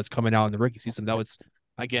value was coming out in the rookie season. That was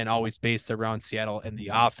again always based around Seattle and the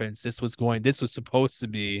offense. This was supposed to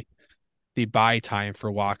be the buy time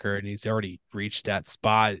for Walker, and he's already reached that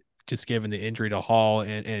spot just given the injury to Hall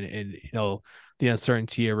and the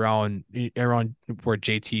uncertainty around where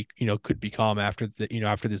JT could become after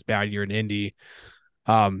after this bad year in Indy.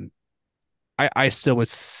 I still would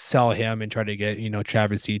sell him and try to get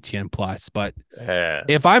Travis Etienne plus, but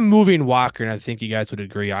if I'm moving Walker, and I think you guys would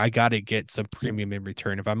agree, I got to get some premium in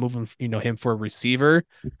return. If I'm moving him for a receiver,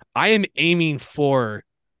 I am aiming for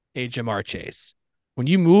a Jamar Chase. When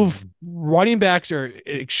you move running backs are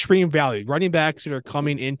extreme value, running backs that are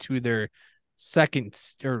coming into their second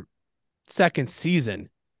season,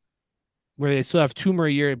 where they still have 2 more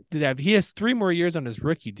years. He has 3 more years on his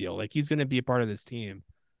rookie deal. Like, he's going to be a part of this team.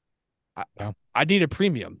 I need a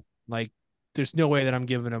premium. Like, there's no way that I'm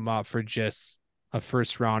giving him up for just a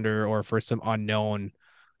first rounder or for some unknown.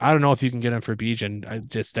 I don't know if you can get him for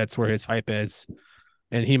Bijan. That's where his hype is,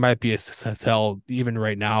 and he might be a sell even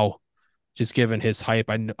right now, just given his hype.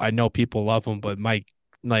 I know people love him, but Mike,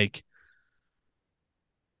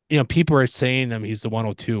 people are saying he's the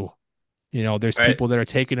 102. There's people that are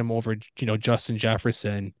taking him over, Justin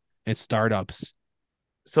Jefferson and startups.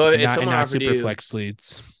 So and if not, someone and not offered super you flex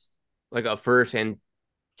leads. like a first and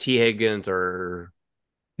T. Higgins or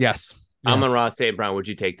Yes. Amon-Ra St. Brown, would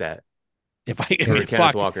you take that? If I Or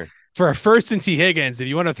Kenneth Walker? For a first and T. Higgins, if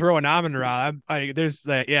you want to throw an Amon-Ra, there's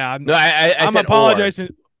that. Yeah. I'm apologizing.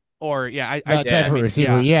 I That type of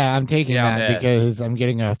receiver. Yeah, I'm taking that Yeah. because I'm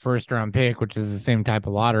getting a first round pick, which is the same type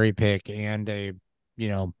of lottery pick, and a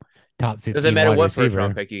top 15 Doesn't matter wide what receiver. first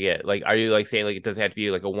round pick you get. Like, are you saying it doesn't have to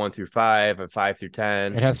be like a 1 through 5, a 5 through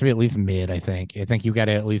 10? It has to be at least mid. I think you got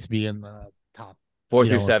to at least be in the top 4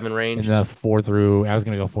 through 7 range. In the 4 through, I was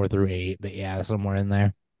gonna go 4 through 8, but yeah, somewhere in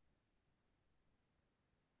there.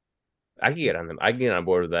 I can get on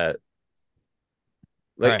board with that.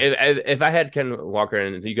 Like, right. if I had Ken Walker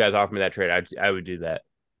and you guys offer me that trade, I would do that.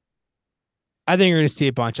 I think you're going to see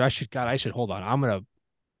a bunch. I should hold on. I'm going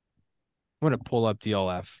to pull up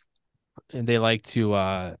DLF, and they like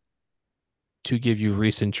to give you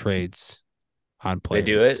recent trades on players.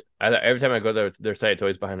 They do it. Every time I go there, their site, it's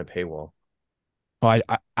always behind a paywall. Well,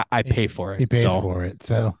 I pay for it. He pays for it,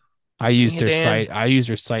 so I use their site. I use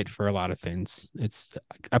their site for a lot of things.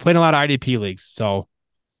 I played in a lot of IDP leagues, so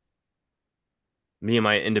me and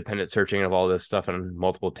my independent searching of all this stuff on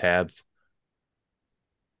multiple tabs.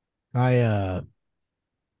 I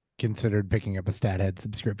considered picking up a StatHead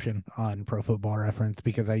subscription on Pro Football Reference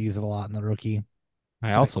because I use it a lot in the rookie.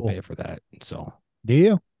 I also pay for that. So do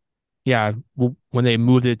you? Yeah, when they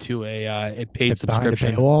moved it to a paid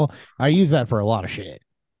subscription. Well, I use that for a lot of shit.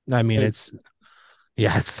 I mean, it's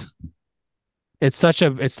such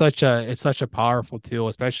a powerful tool,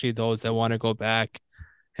 especially those that want to go back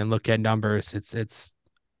and look at numbers. It's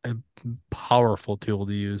a powerful tool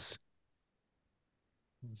to use.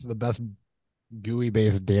 It's the best GUI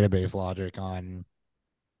based database logic on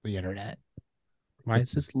the internet. Why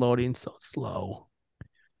is this loading so slow?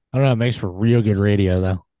 I don't know. It makes for real good radio,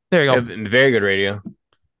 though. There you go. Very good radio.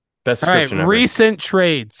 Best subscription ever. Recent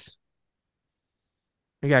trades.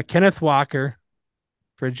 We got Kenneth Walker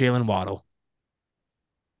for Jalen Waddle.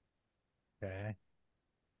 Okay.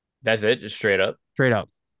 That's it? Just straight up? Straight up.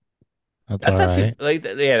 That's all right.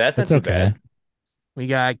 That's not too bad. We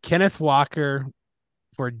got Kenneth Walker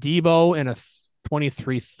for Debo and a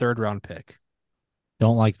 23 third round pick.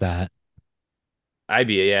 Don't like that. I'd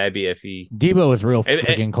be iffy. Debo is real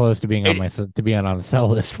freaking close to being on a sell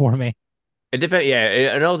list for me. It depends. Yeah,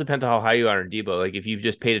 it all depends on how high you are on Debo. Like, if you've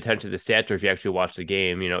just paid attention to the stats, or if you actually watch the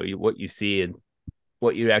game, what you see and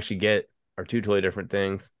what you actually get are two totally different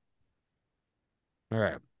things. All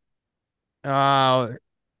right.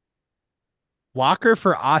 Walker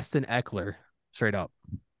for Austin Eckler, straight up.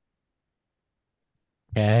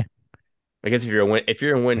 Okay. I guess if you're a win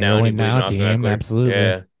You're now a and you win believe in now Austin team, Eckler, absolutely.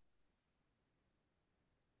 yeah.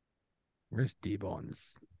 Where's Debo on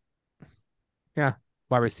this? Yeah,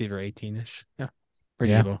 wide receiver 18-ish. Yeah, for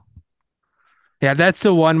Yeah. Debo. Yeah, that's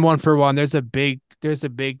the one for one. There's a big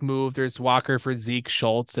move. There's Walker for Zeke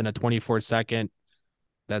Schultz in a 24-second.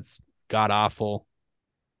 That's god awful.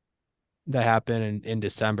 That happened in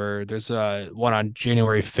December. There's one on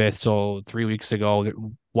January 5th, so 3 weeks ago.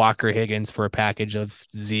 Walker Higgins for a package of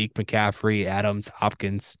Zeke, McCaffrey, Adams,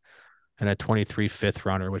 Hopkins, and a 23 fifth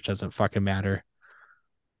runner, which doesn't fucking matter.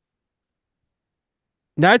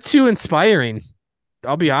 Not too inspiring.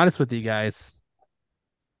 I'll be honest with you guys.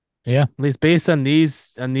 Yeah. At least based on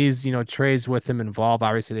these trades with him involved.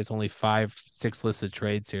 Obviously, there's only 5-6 listed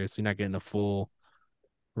trades here, so you're not getting a full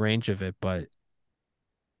range of it. But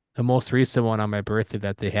the most recent one on my birthday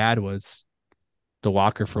that they had was the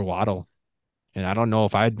Walker for Waddle. And I don't know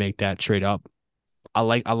if I'd make that trade up. I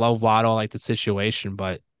love Waddle, I like the situation,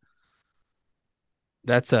 but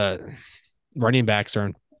that's running backs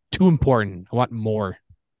are too important. I want more.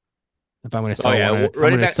 If I'm going to Oh sell yeah, one, if I'm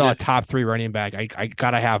running going to back. sell a top 3 running back, I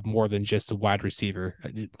gotta have more than just a wide receiver.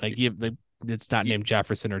 It's not named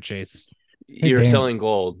Jefferson or Chase. You're Dan. selling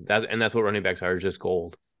gold. That's what running backs are, just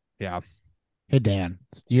gold. Yeah, Hey, Dan,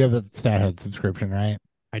 you have a StatHead subscription, right?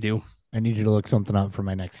 I do. I need you to look something up for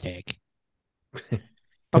my next take.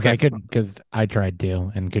 Okay. Because I tried to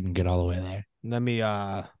and couldn't get all the way there. Let me.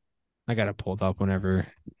 I got it pulled up whenever.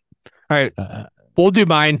 All right, Uh, we'll do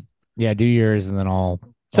mine. yeah, do yours, and then I'll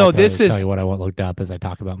So tell this is you what I looked up as I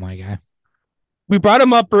talk about my guy. we brought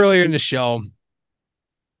him up earlier in the show.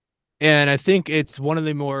 And I think it's one of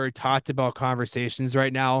the more talked about conversations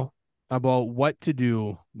right now about what to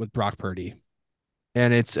do with Brock Purdy.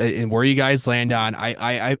 And it's and where you guys land on.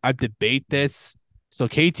 I debate this. So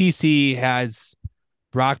KTC has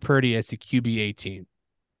Brock Purdy as the QB 18.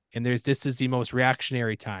 And this is the most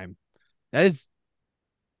reactionary time. That is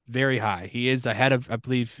very high. He is ahead of, I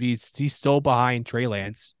believe he's still behind Trey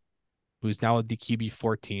Lance, who's now at the QB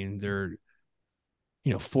 14. They're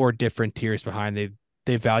 4 different tiers behind.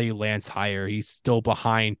 They value Lance higher. He's still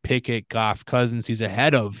behind Pickett, Goff, Cousins. He's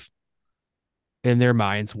ahead of, in their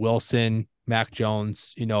minds, Wilson, Mac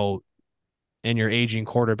Jones, and your aging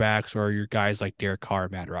quarterbacks or your guys like Derek Carr,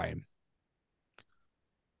 Matt Ryan.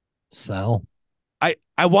 So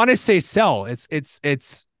I want to say sell.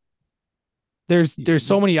 There's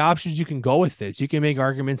so many options you can go with this. You can make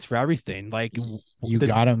arguments for everything. Like you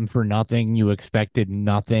got him for nothing. You expected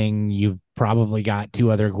nothing. You've probably got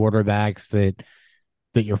 2 other quarterbacks that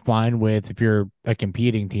you're fine with if you're a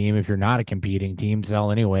competing team. If you're not a competing team,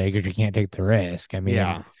 sell anyway because you can't take the risk. I mean,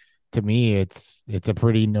 yeah. To me, it's a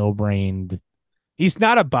pretty no-brained. He's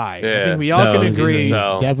not a buy. Yeah. I think we all can agree. He's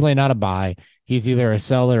definitely not a buy. He's either a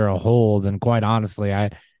sell or a hold. And quite honestly,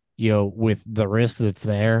 with the risk that's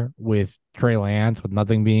there with Trey Lance, with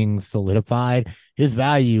nothing being solidified, his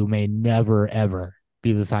value may never, ever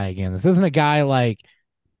be this high again. This isn't a guy like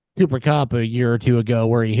Cooper Kupp a year or 2 ago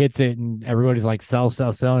where he hits it and everybody's like, sell.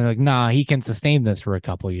 And like, nah, he can sustain this for a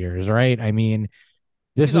couple of years, right? I mean,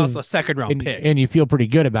 He's also a second-round pick. And you feel pretty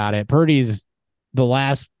good about it. Purdy's the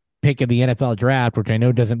last pick of the NFL draft, which I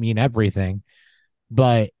know doesn't mean everything,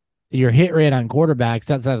 but your hit rate on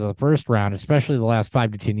quarterbacks outside of the first round, especially the last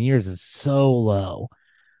 5 to 10 years, is so low.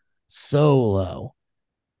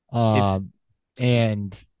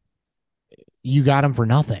 And you got him for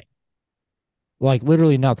nothing. Like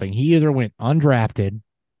literally nothing. He either went undrafted,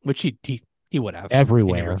 which he would have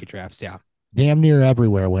everywhere. in rookie drafts, yeah. Damn near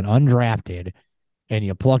everywhere, went undrafted, and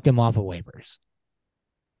you plucked him off of waivers.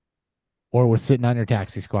 Or was sitting on your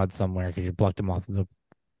taxi squad somewhere because you plucked him off of the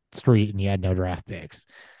street and you had no draft picks.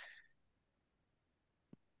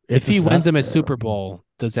 If he wins him a Super Bowl,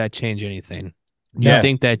 does that change anything? Yeah. You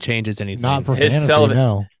think that changes anything? Not for fantasy,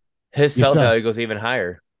 no. His sell value goes even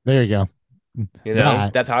higher. There you go.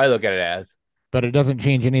 That's how I look at it as. But it doesn't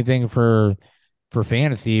change anything for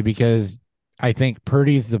fantasy because I think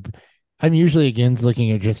Purdy's I'm usually against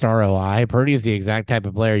looking at just ROI. Purdy is the exact type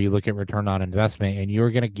of player you look at return on investment, and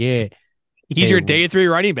you're going to get. He's your day 3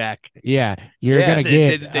 running back. Yeah, you're going to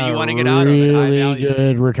get that you want to get out of it. Really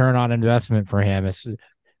good return on investment for him,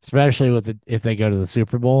 especially if they go to the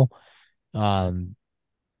Super Bowl. But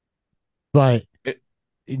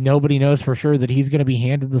nobody knows for sure that he's going to be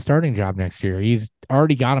handed the starting job next year. He's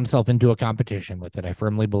already got himself into a competition with it. I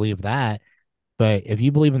firmly believe that. But if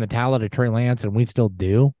you believe in the talent of Trey Lance, and we still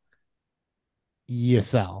do, you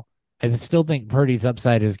sell. I still think Purdy's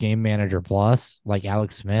upside is game manager plus, like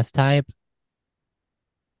Alex Smith type.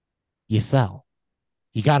 You sell.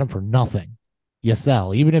 You got him for nothing. You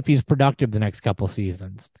sell, even if he's productive the next couple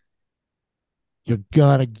seasons. you're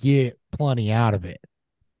gonna get plenty out of it.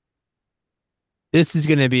 This is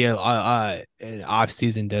going to be an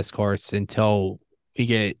off-season discourse until we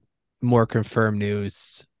get more confirmed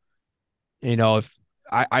news. If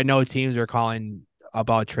I know teams are calling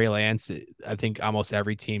about Trey Lance, I think almost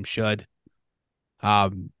every team should,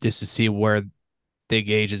 just to see where they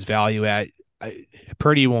gauge his value at.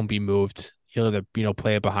 Purdy won't be moved. He'll either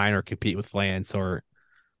play it behind or compete with Lance, or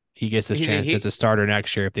he gets his chance as a starter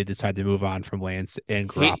next year if they decide to move on from Lance and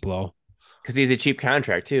Garoppolo. Because he's a cheap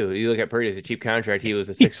contract too. You look at Purdy as a cheap contract. He was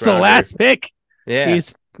a He's the last pick. Yeah,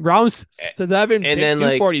 he's round 7, and then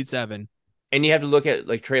 247. And you have to look at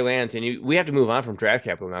like Trey Lance, and we have to move on from draft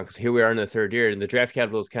capital now because here we are in the third year, and the draft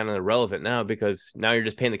capital is kind of irrelevant now because now you're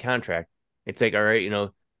just paying the contract. It's like, all right,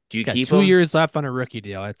 do you keep 2 years left on a rookie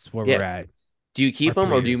deal? That's where we're at. Do you keep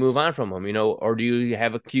him or do you move on from him? Or do you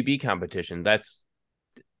have a QB competition? That's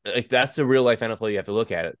the real life NFL. You have to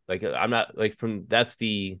look at it. Like I'm not like that's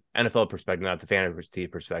the NFL perspective, not the fantasy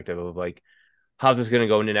perspective of like, how's this going to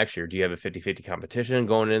go into next year? Do you have a 50-50 competition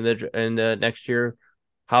going in the next year?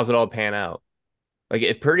 How's it all pan out? Like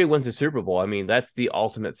if Purdy wins the Super Bowl, I mean, that's the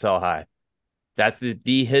ultimate sell high. That's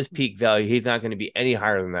his peak value. He's not going to be any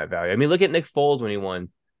higher than that value. I mean, look at Nick Foles when he won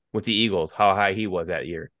with the Eagles, how high he was that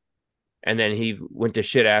year. And then he went to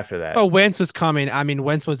shit after that. Oh, Wentz was coming. I mean,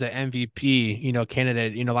 Wentz was an MVP,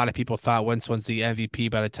 candidate. A lot of people thought Wentz was the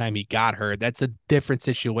MVP by the time he got hurt. That's a different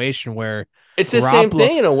situation where it's the same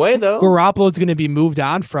thing in a way, though. Garoppolo's going to be moved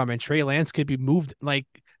on from, and Trey Lance could be moved. Like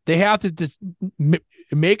they have to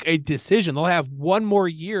make a decision. They'll have one more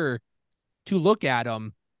year to look at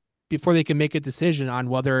him before they can make a decision on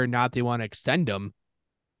whether or not they want to extend him.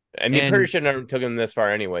 I mean, Purdy should never took him this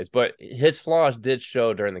far anyways, but his flaws did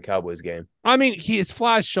show during the Cowboys game. I mean, his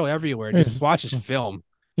flaws show everywhere. Just watch his film.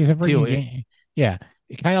 He's a freaking game. Yeah.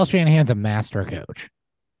 Kyle Shanahan's a master coach.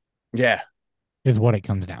 Yeah. Is what it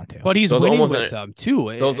comes down to. But he's winning with them,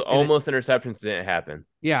 too. Those almost interceptions didn't happen.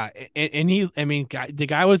 Yeah. And the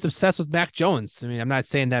guy was obsessed with Mac Jones. I mean, I'm not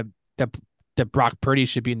saying that Brock Purdy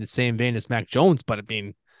should be in the same vein as Mac Jones, but I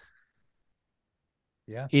mean,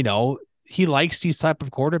 yeah, he likes these type of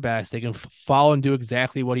quarterbacks. They can follow and do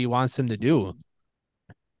exactly what he wants them to do.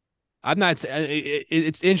 I'm not.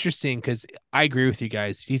 It's interesting because I agree with you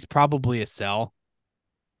guys. He's probably a sell,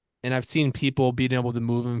 and I've seen people being able to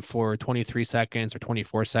move him for 23 seconds or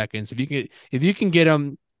 24 seconds. If you can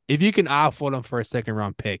offload him for a second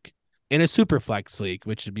round pick in a super flex league,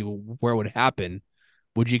 which would be where it would happen,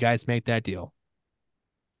 would you guys make that deal?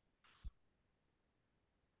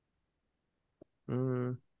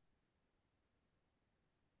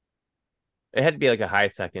 It had to be like a high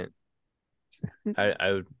second.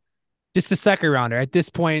 I would just a second rounder at this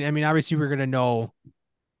point. I mean, obviously we're gonna know.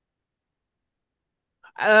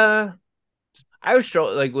 I was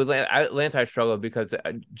struggle like with Lance. I struggled because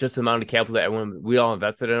just the amount of capital that we all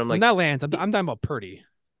invested in him. Like not Lance. I'm talking about Purdy.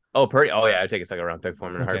 Oh, Purdy. Oh yeah, I'd take a second round pick for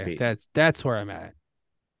him in a heartbeat. That's where I'm at.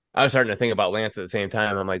 I was starting to think about Lance at the same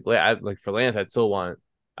time. I'm like, for Lance, I'd still want.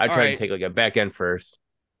 I'd try to take like a back end first,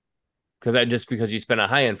 because you spent a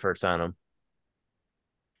high end first on him.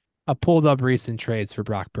 I pulled up recent trades for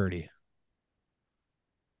Brock Purdy.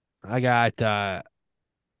 I got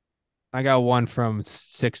one from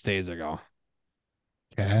 6 days ago.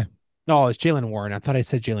 Okay. No, it's Jaylen Warren. I thought I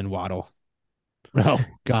said Jalen Waddle. Oh,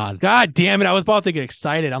 God. God damn it. I was about to get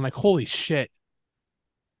excited. I'm like, holy shit.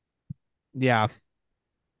 Yeah. A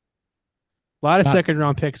lot of second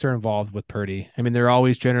round picks are involved with Purdy. I mean, they're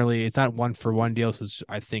always generally, it's not 1-for-1 deals, so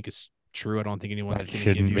I think it's true. I don't think anyone's going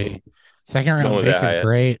to give you. Second round pick is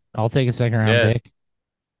great. I'll take a second round pick.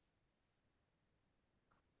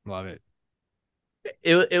 Love it.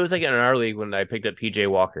 It was like in our league when I picked up PJ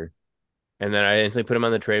Walker, and then I instantly put him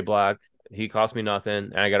on the trade block. He cost me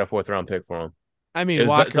nothing, and I got a 4th round pick for him. I mean,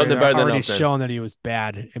 Walker already shown that he was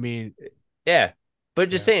bad. I mean, yeah, but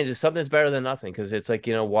just saying, just something's better than nothing, because it's like,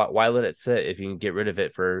 why let it sit if you can get rid of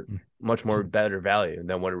it for much more better value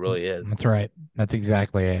than what it really is. That's right. That's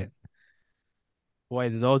exactly it. Boy,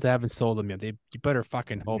 those that haven't sold them yet, you better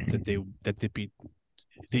fucking hope that they beat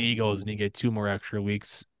the Eagles and you get 2 more extra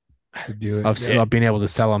weeks to do it of being able to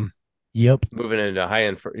sell them. Yep. Moving into high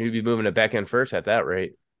end, you'd be moving to back end first at that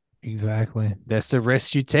rate. Exactly. That's the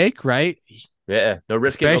risk you take, right? Yeah, no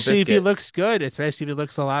risk. Especially if he looks good. Especially if he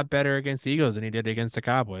looks a lot better against the Eagles than he did against the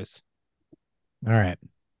Cowboys. All right.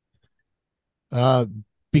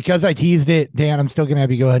 Because I teased it, Dan, I'm still going to have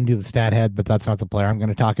you go ahead and do the stat head, but that's not the player I'm going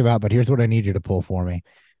to talk about. But here's what I need you to pull for me.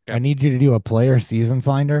 Okay. I need you to do a player season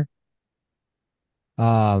finder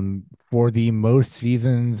for the most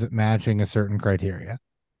seasons matching a certain criteria.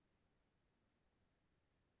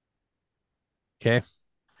 Okay.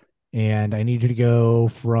 And I need you to go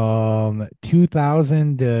from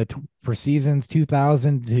 2000 for seasons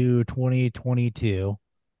 2000 to 2022.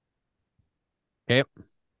 Okay.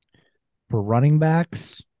 For running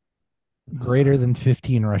backs, greater than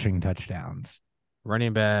 15 rushing touchdowns.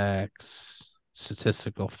 Running backs,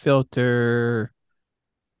 statistical filter,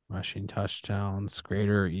 rushing touchdowns,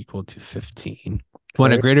 greater or equal to 15.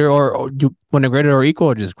 Want a greater or you want a greater or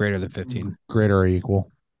equal or just greater than 15? Greater or equal.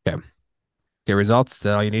 Okay. Get results. Is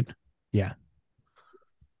that all you need? Yeah.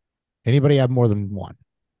 Anybody have more than one?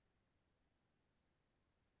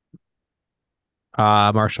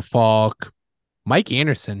 Marshall Falk, Mike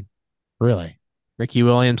Anderson, Really? Ricky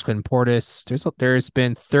Williams, Clinton Portis. There's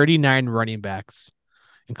been 39 running backs,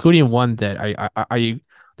 including one that I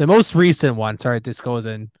the most recent one. Sorry, this goes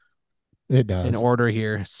in It does. order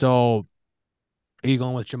here. So are you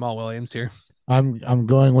going with Jamal Williams here? I'm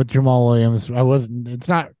going with Jamal Williams. It's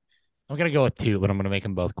not I'm gonna go with two, but I'm gonna make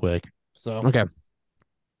them both quick. So Okay.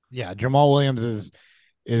 yeah, Jamal Williams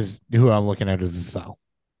is who I'm looking at as a sell.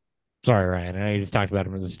 Sorry, Ryan. I know you just talked about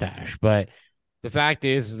him as a stash, but the fact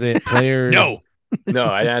is that players No. No,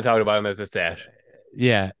 I didn't talk about him as a stash.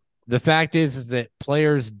 Yeah. The fact is that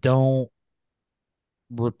players don't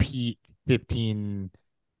repeat 15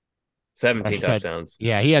 17 rush touchdowns.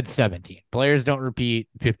 Yeah, he had 17. Players don't repeat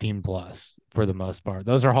 15 plus for the most part.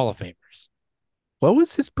 Those are Hall of Famers. What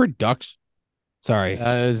was his production? Sorry.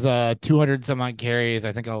 It was 200 some odd carries,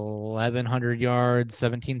 I think 1,100 yards,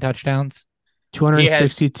 17 touchdowns.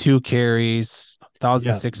 262 carries,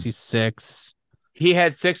 1,066. He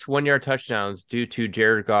had 6 1-yard touchdowns due to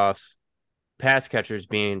Jared Goff's pass catchers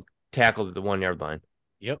being tackled at the 1-yard line.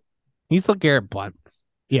 Yep. He's like Garrett Blunt.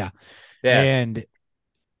 Yeah. Yeah. And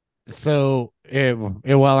so,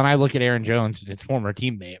 well, and I look at Aaron Jones, his former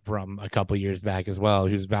teammate from a couple years back as well,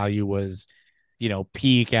 whose value was,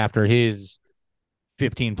 peak after his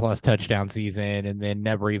 15 plus touchdown season and then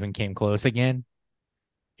never even came close again.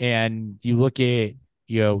 And you look at,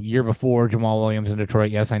 year before Jamal Williams in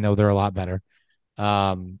Detroit. Yes, I know they're a lot better.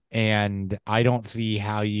 And I don't see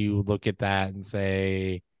how you look at that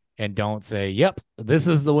and don't say, yep, this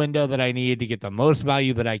is the window that I need to get the most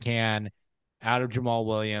value that I can out of Jamal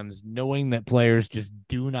Williams, knowing that players just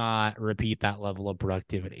do not repeat that level of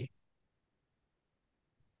productivity.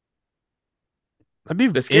 I'd be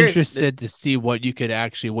interested to see what you could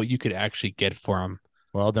actually get for him.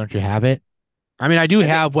 Well, don't you have it? I mean, I do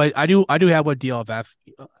have what DLF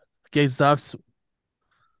gives us,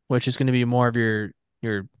 which is going to be more of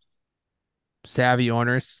your savvy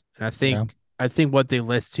owners. And I think what they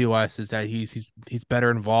list to us is that he's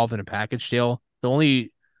better involved in a package deal. The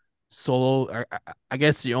only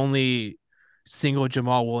the only single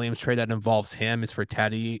Jamal Williams trade that involves him is for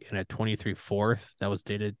Teddy in a 23 4th that was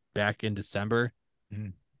dated back in December.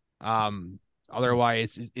 Mm-hmm.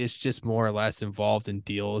 Otherwise, it's just more or less involved in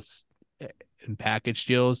deals and package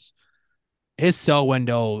deals. His sell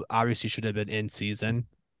window obviously should have been in season.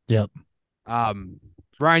 Yep.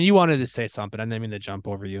 Ryan, you wanted to say something. I didn't mean to jump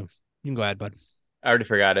over you. You can go ahead, bud. I already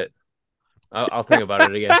forgot it. I'll think about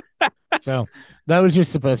it again. So that was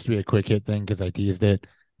just supposed to be a quick hit thing because I teased it.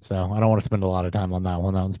 So I don't want to spend a lot of time on that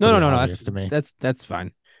one. That one's no. That's to me. That's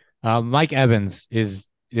fine. Mike Evans is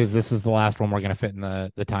this is the last one we're going to fit in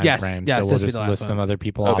the time frame. Yes, so we'll just list some other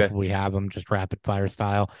people off if we have them, just rapid fire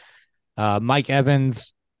style. Mike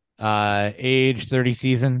Evans, age 30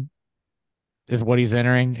 season is what he's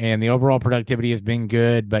entering, and the overall productivity has been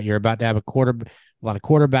good, but you're about to have a lot of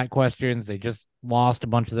quarterback questions. They just lost a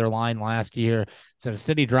bunch of their line last year. So a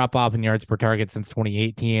steady drop off in yards per target since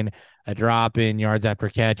 2018, a drop in yards after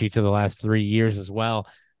catch each of the last 3 years as well.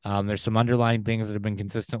 There's some underlying things that have been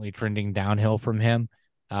consistently trending downhill from him.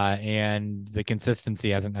 And the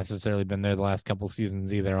consistency hasn't necessarily been there the last couple of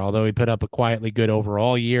seasons either. Although he put up a quietly good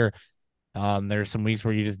overall year, there's some weeks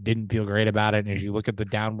where you just didn't feel great about it. And as you look at the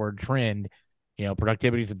downward trend,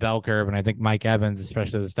 productivity is a bell curve. And I think Mike Evans,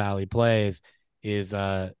 especially the style he plays, is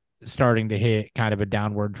starting to hit kind of a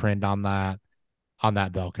downward trend on that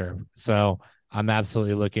bell curve. So I'm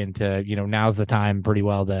absolutely looking to, now's the time pretty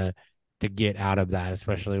well to get out of that,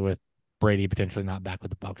 especially with Brady potentially not back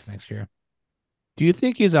with the Bucs next year. Do you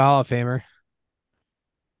think he's a Hall of Famer?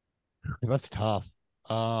 That's tough.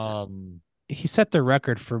 He set the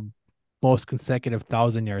record for most consecutive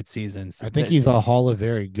 1,000-yard seasons. I think he's a Hall of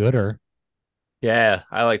Very Gooder. Yeah,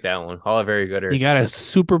 I like that one. Hall of Very Gooder. He got a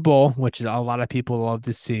Super Bowl, which is a lot of people love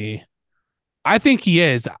to see. I think he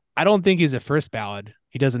is. I don't think he's a first ballot.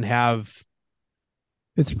 He doesn't have.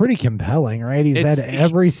 It's pretty compelling, right? He's had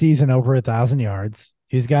every season over 1,000 yards.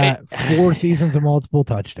 He's got 4 seasons of multiple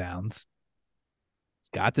touchdowns. He's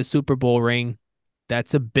got the Super Bowl ring.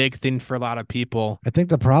 That's a big thing for a lot of people. I think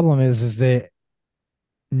the problem is that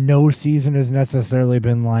no season has necessarily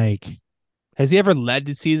been like. Has he ever led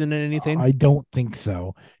the season in anything? I don't think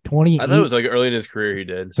so. I thought it was like early in his career he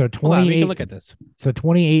did. So Hold on, we 28. can look at this. So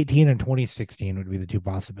 2018 and 2016 would be the two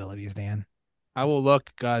possibilities, Dan. I will look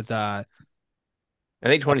because I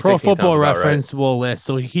think 2016 Pro Football sounds about Reference will list.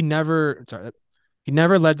 So he never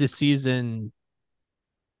led the season.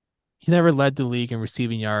 He never led the league in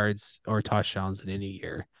receiving yards or touchdowns in any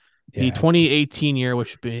year. The Yeah. 2018 year,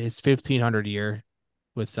 which would be his 1500 year,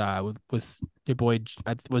 with your boy,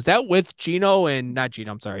 was that with Gino and not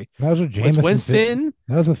Gino? I'm sorry, That was with was Jameis. Winston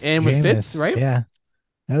That was with and with Fitz, Jameis, right? Yeah,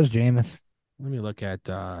 that was Jameis. Let me look at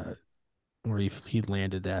where he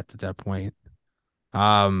landed at that point.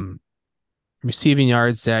 Receiving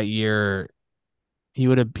yards that year, he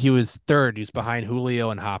was third. He was behind Julio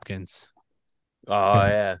and Hopkins Oh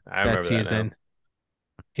yeah, I that remember season. that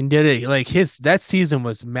And did it like that season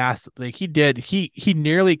was massive. Like he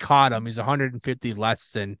nearly caught him. He's 150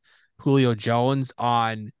 less than Julio Jones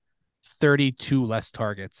on 32 less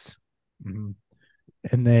targets. Mhm.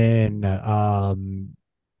 And then,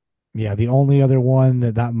 yeah, the only other one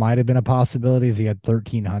that might have been a possibility is he had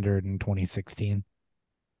 1,300 in 2016.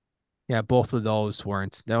 Yeah, both of those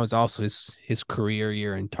weren't. That was also his career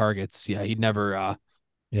year in targets. Yeah, he never.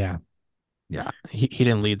 Yeah, He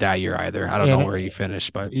didn't lead that year either. I don't know where he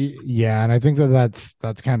finished, but yeah, and I think that's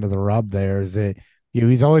kind of the rub there is that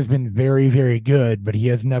he's always been very, very good, but he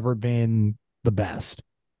has never been the best.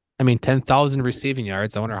 I mean, 10,000 receiving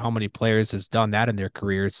yards. I wonder how many players has done that in their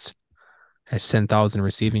careers. Has 10,000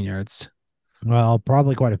 receiving yards. Well,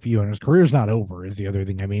 probably quite a few, and his career's not over. Is the other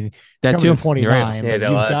thing. I mean, That coming too. to 29, You're right. Yeah, but got a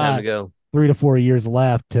you've lot of time to got go. 3 to 4 years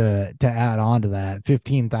left to add on to that.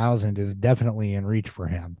 15,000 is definitely in reach for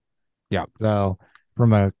him. Yeah. So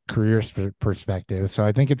from a career perspective, so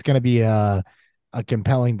I think it's going to be a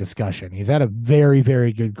compelling discussion. He's had a very,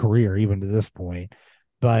 very good career even to this point,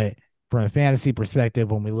 but from a fantasy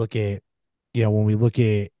perspective, when we look at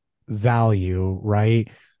value, right?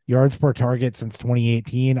 Yards per target since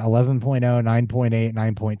 2018, 11.0, 9.8,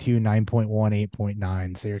 9.2, 9.1,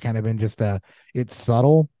 8.9. So you're kind of in just it's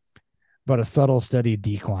subtle, but a subtle, steady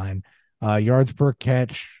decline. Yards per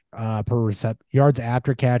catch, yards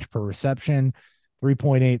after catch per reception,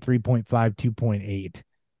 3.8, 3.5,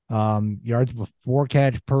 2.8. Yards before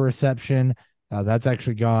catch per reception, that's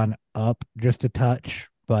actually gone up just a touch,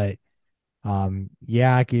 but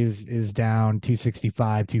Yak is down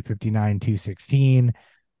 265, 259, 216.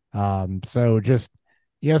 So just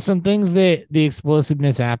some things that the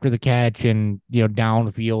explosiveness after the catch and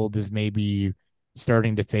downfield is maybe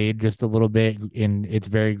starting to fade just a little bit, and it's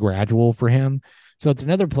very gradual for him. So it's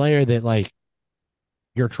another player that like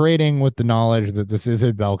you're trading with the knowledge that this is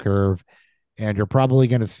a bell curve, and you're probably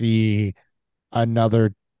going to see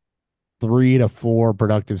another 3 to 4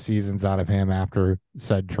 productive seasons out of him after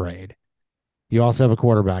said trade. You also have a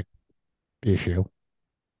quarterback issue.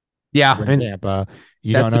 Yeah, In Tampa,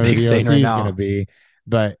 you that's don't know a who big the thing OC right is now. going to be,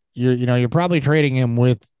 but you're probably trading him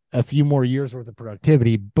with a few more years worth of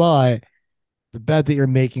productivity, but the bet that you're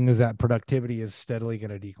making is that productivity is steadily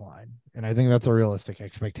going to decline, and I think that's a realistic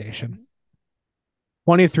expectation.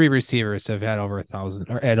 23 receivers have had over 1,000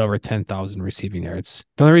 or had over 10,000 receiving yards.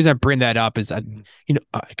 The only reason I bring that up is that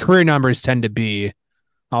career numbers tend to be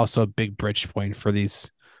also a big bridge point for these,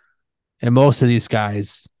 and most of these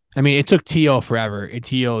guys. I mean, it took T.O. forever.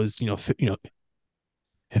 T.O. is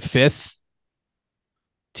fifth.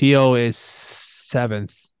 T.O. is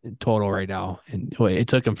seventh in total right now, and it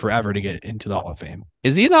took him forever to get into the Hall of Fame.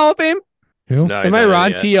 Is he in the Hall of Fame? Who? No, Am I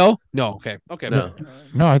wrong? T.O. No. Okay. No.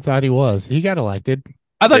 No, I thought he was. He got elected.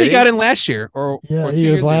 I thought Did he he? got in last year, or Yeah, or 2 he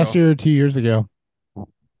was years last ago. year or 2 years ago.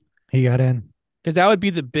 He got in. Because that would be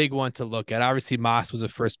the big one to look at. Obviously, Moss was a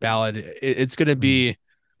first ballot. It's going to be.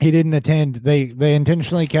 He didn't attend. They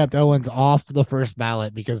intentionally kept Owens off the first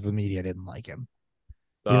ballot because the media didn't like him.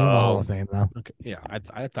 He's in the Hall of Fame though. Okay, yeah,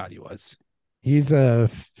 I thought he was. He's a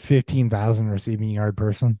 15,000 receiving yard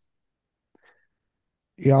person.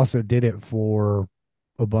 He also did it for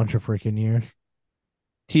a bunch of freaking years.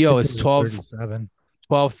 T.O. is 12. 37.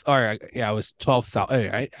 12. All right, yeah, it was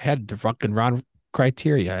 12,000. I had the fucking wrong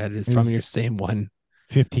criteria. I had it from your same one.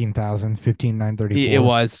 15,000, 15,934. It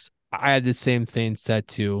was. I had the same thing set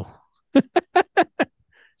to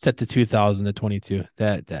 2000 to 22.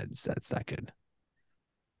 That's not good.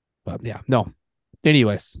 But yeah, no.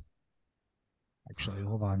 Anyways, Actually,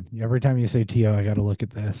 hold on. Every time you say T.O., I got to look at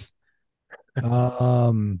this.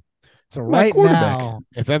 So right now,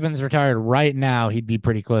 if Evans retired right now, he'd be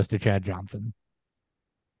pretty close to Chad Johnson.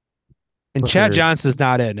 And For Chad career- Johnson's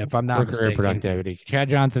not in, if I'm for not career mistaken. productivity. Chad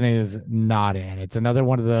Johnson is not in. It's another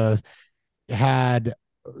one of those had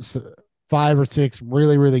 5 or 6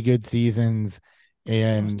 really, really good seasons,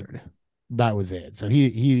 and Mustard. that was it. So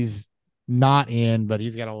he's not in, but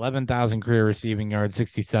he's got 11,000 career receiving yards,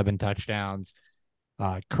 67 touchdowns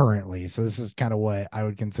currently. So this is kind of what I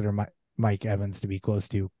would consider Mike Evans to be close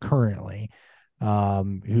to currently.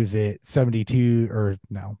 Who's at 72 or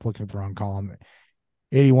no, looking at the wrong column.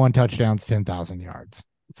 81 touchdowns, 10,000 yards.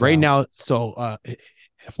 So, Right now,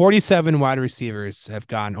 47 wide receivers have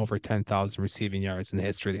gone over 10,000 receiving yards in the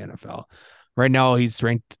history of the NFL. Right now, he's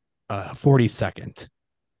ranked 42nd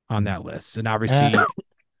on that list. And obviously,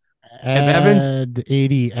 Evans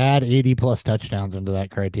add 80 plus touchdowns into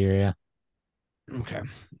that criteria. okay.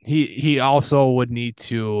 He also would need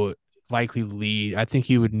to likely lead. I think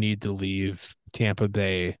he would need to leave Tampa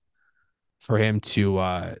Bay for him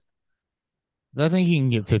to I think he can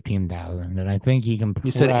get 15,000, and I think he can.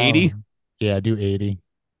 You said 80? Yeah, do 80.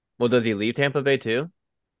 Well, does he leave Tampa Bay too?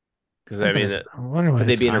 Because I mean, could could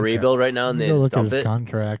they be in a rebuild right now and they Go just look at dump his it?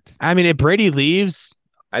 contract. I mean, if Brady leaves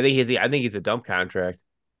I think he's a dump contract.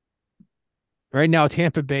 right now,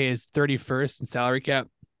 Tampa Bay is 31st in salary cap,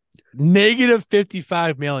 negative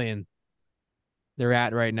 55 million. They're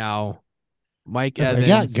at right now. Mike They got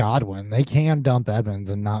Evans. Godwin. They can dump Evans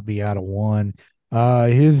and not be out of one.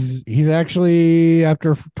 He's actually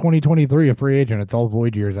after 2023 a free agent. It's all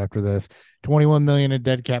void years after this. 21 million in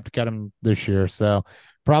dead cap to cut him this year. So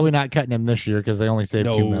probably not cutting him this year because they only saved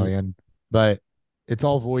 2 million. But it's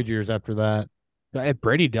all void years after that. If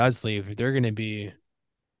Brady does leave, they're going to be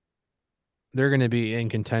in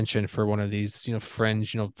contention for one of these,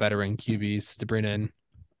 fringe, veteran QBs to bring in.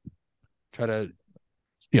 Try to,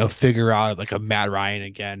 figure out like a Matt Ryan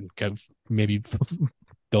again. Maybe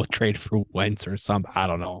they'll trade for Wentz or something. I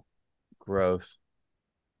don't know. Gross.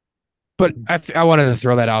 But I wanted to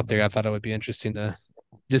throw that out there. I thought it would be interesting to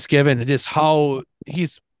just given just how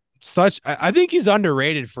he's such. I think he's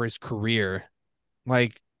underrated for his career.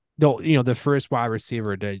 Like the first wide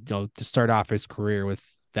receiver to start off his career with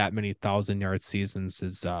that many 1,000-yard seasons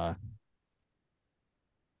is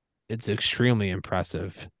it's extremely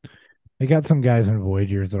impressive. They got some guys in void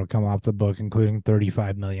years that'll come off the book, including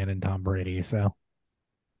 35 million in Tom Brady. So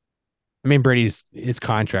I mean, his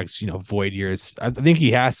contract's void years. I think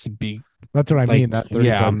he has to be. that's what I mean. That 35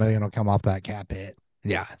 yeah. million will come off that cap hit.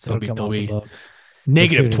 Yeah, so It'll come off the books.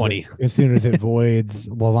 negative 20. As soon as it voids,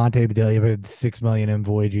 Levante David had 6 million in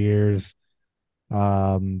void years.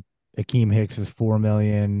 Akeem Hicks is 4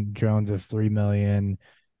 million. Jones is 3 million.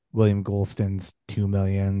 William Golston's 2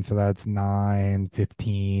 million. So that's 9,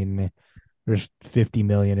 15. There's 50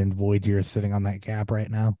 million in void years sitting on that cap right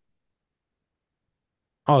now.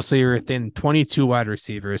 Oh, so you're within 22 wide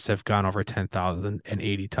receivers have gone over 10,000 and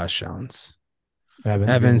 80 touchdowns.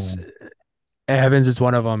 Evans is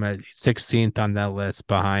one of them at 16th on that list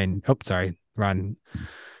behind. Ron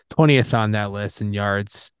 20th on that list in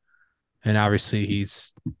yards. And obviously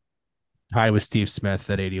he's tied with Steve Smith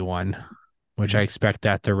at 81, which I expect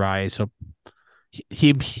that to rise. So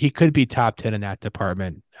he could be top 10 in that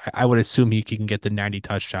department. I would assume he can get the 90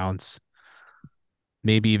 touchdowns,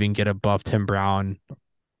 maybe even get above Tim Brown,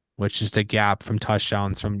 which is the gap from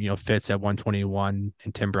touchdowns from, Fitz at 121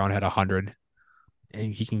 and Tim Brown had 100.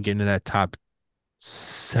 And he can get into that top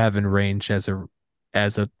 7 range as a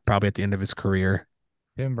probably at the end of his career.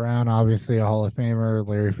 Tim Brown, obviously a Hall of Famer.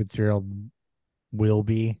 Larry Fitzgerald will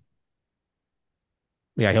be.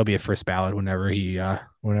 Yeah, he'll be a first ballot whenever he's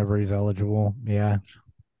eligible. Yeah.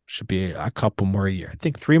 Should be a couple more a year. I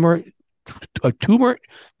think 2 more.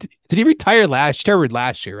 Did he retire last year,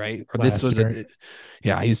 right? Or last this was year.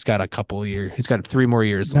 Yeah, he's got a couple years. He's got 3 more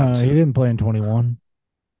years No, left. he didn't play in 21.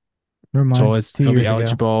 Never mind. So he'll be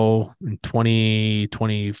eligible in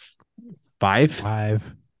 2025. 5.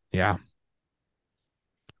 Yeah.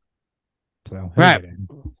 So right.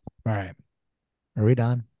 All right. Are we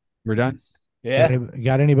done? We're done. Yeah.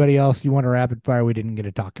 Got anybody else you want to rapid fire we didn't get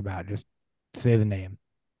to talk about? Just say the name.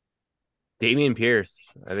 Damian Pierce.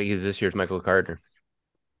 I think he's this year's Michael Carter.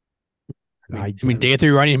 I mean, day 3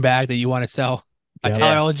 running back that you want to sell. Yeah.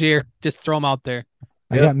 Tyler Algier, just throw him out there.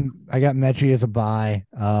 I got Mechie as a buy.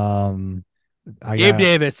 Gabe got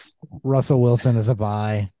Davis. Russell Wilson as a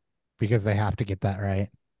buy because they have to get that right.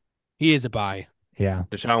 He is a buy. Yeah.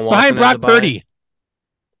 Deshaun Watson Behind Brock Purdy.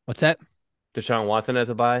 What's that? Deshaun Watson as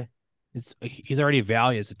a buy. He's already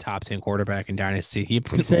valued as a top 10 quarterback in Dynasty. He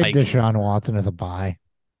said Deshaun Watson as a buy.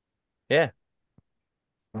 Yeah.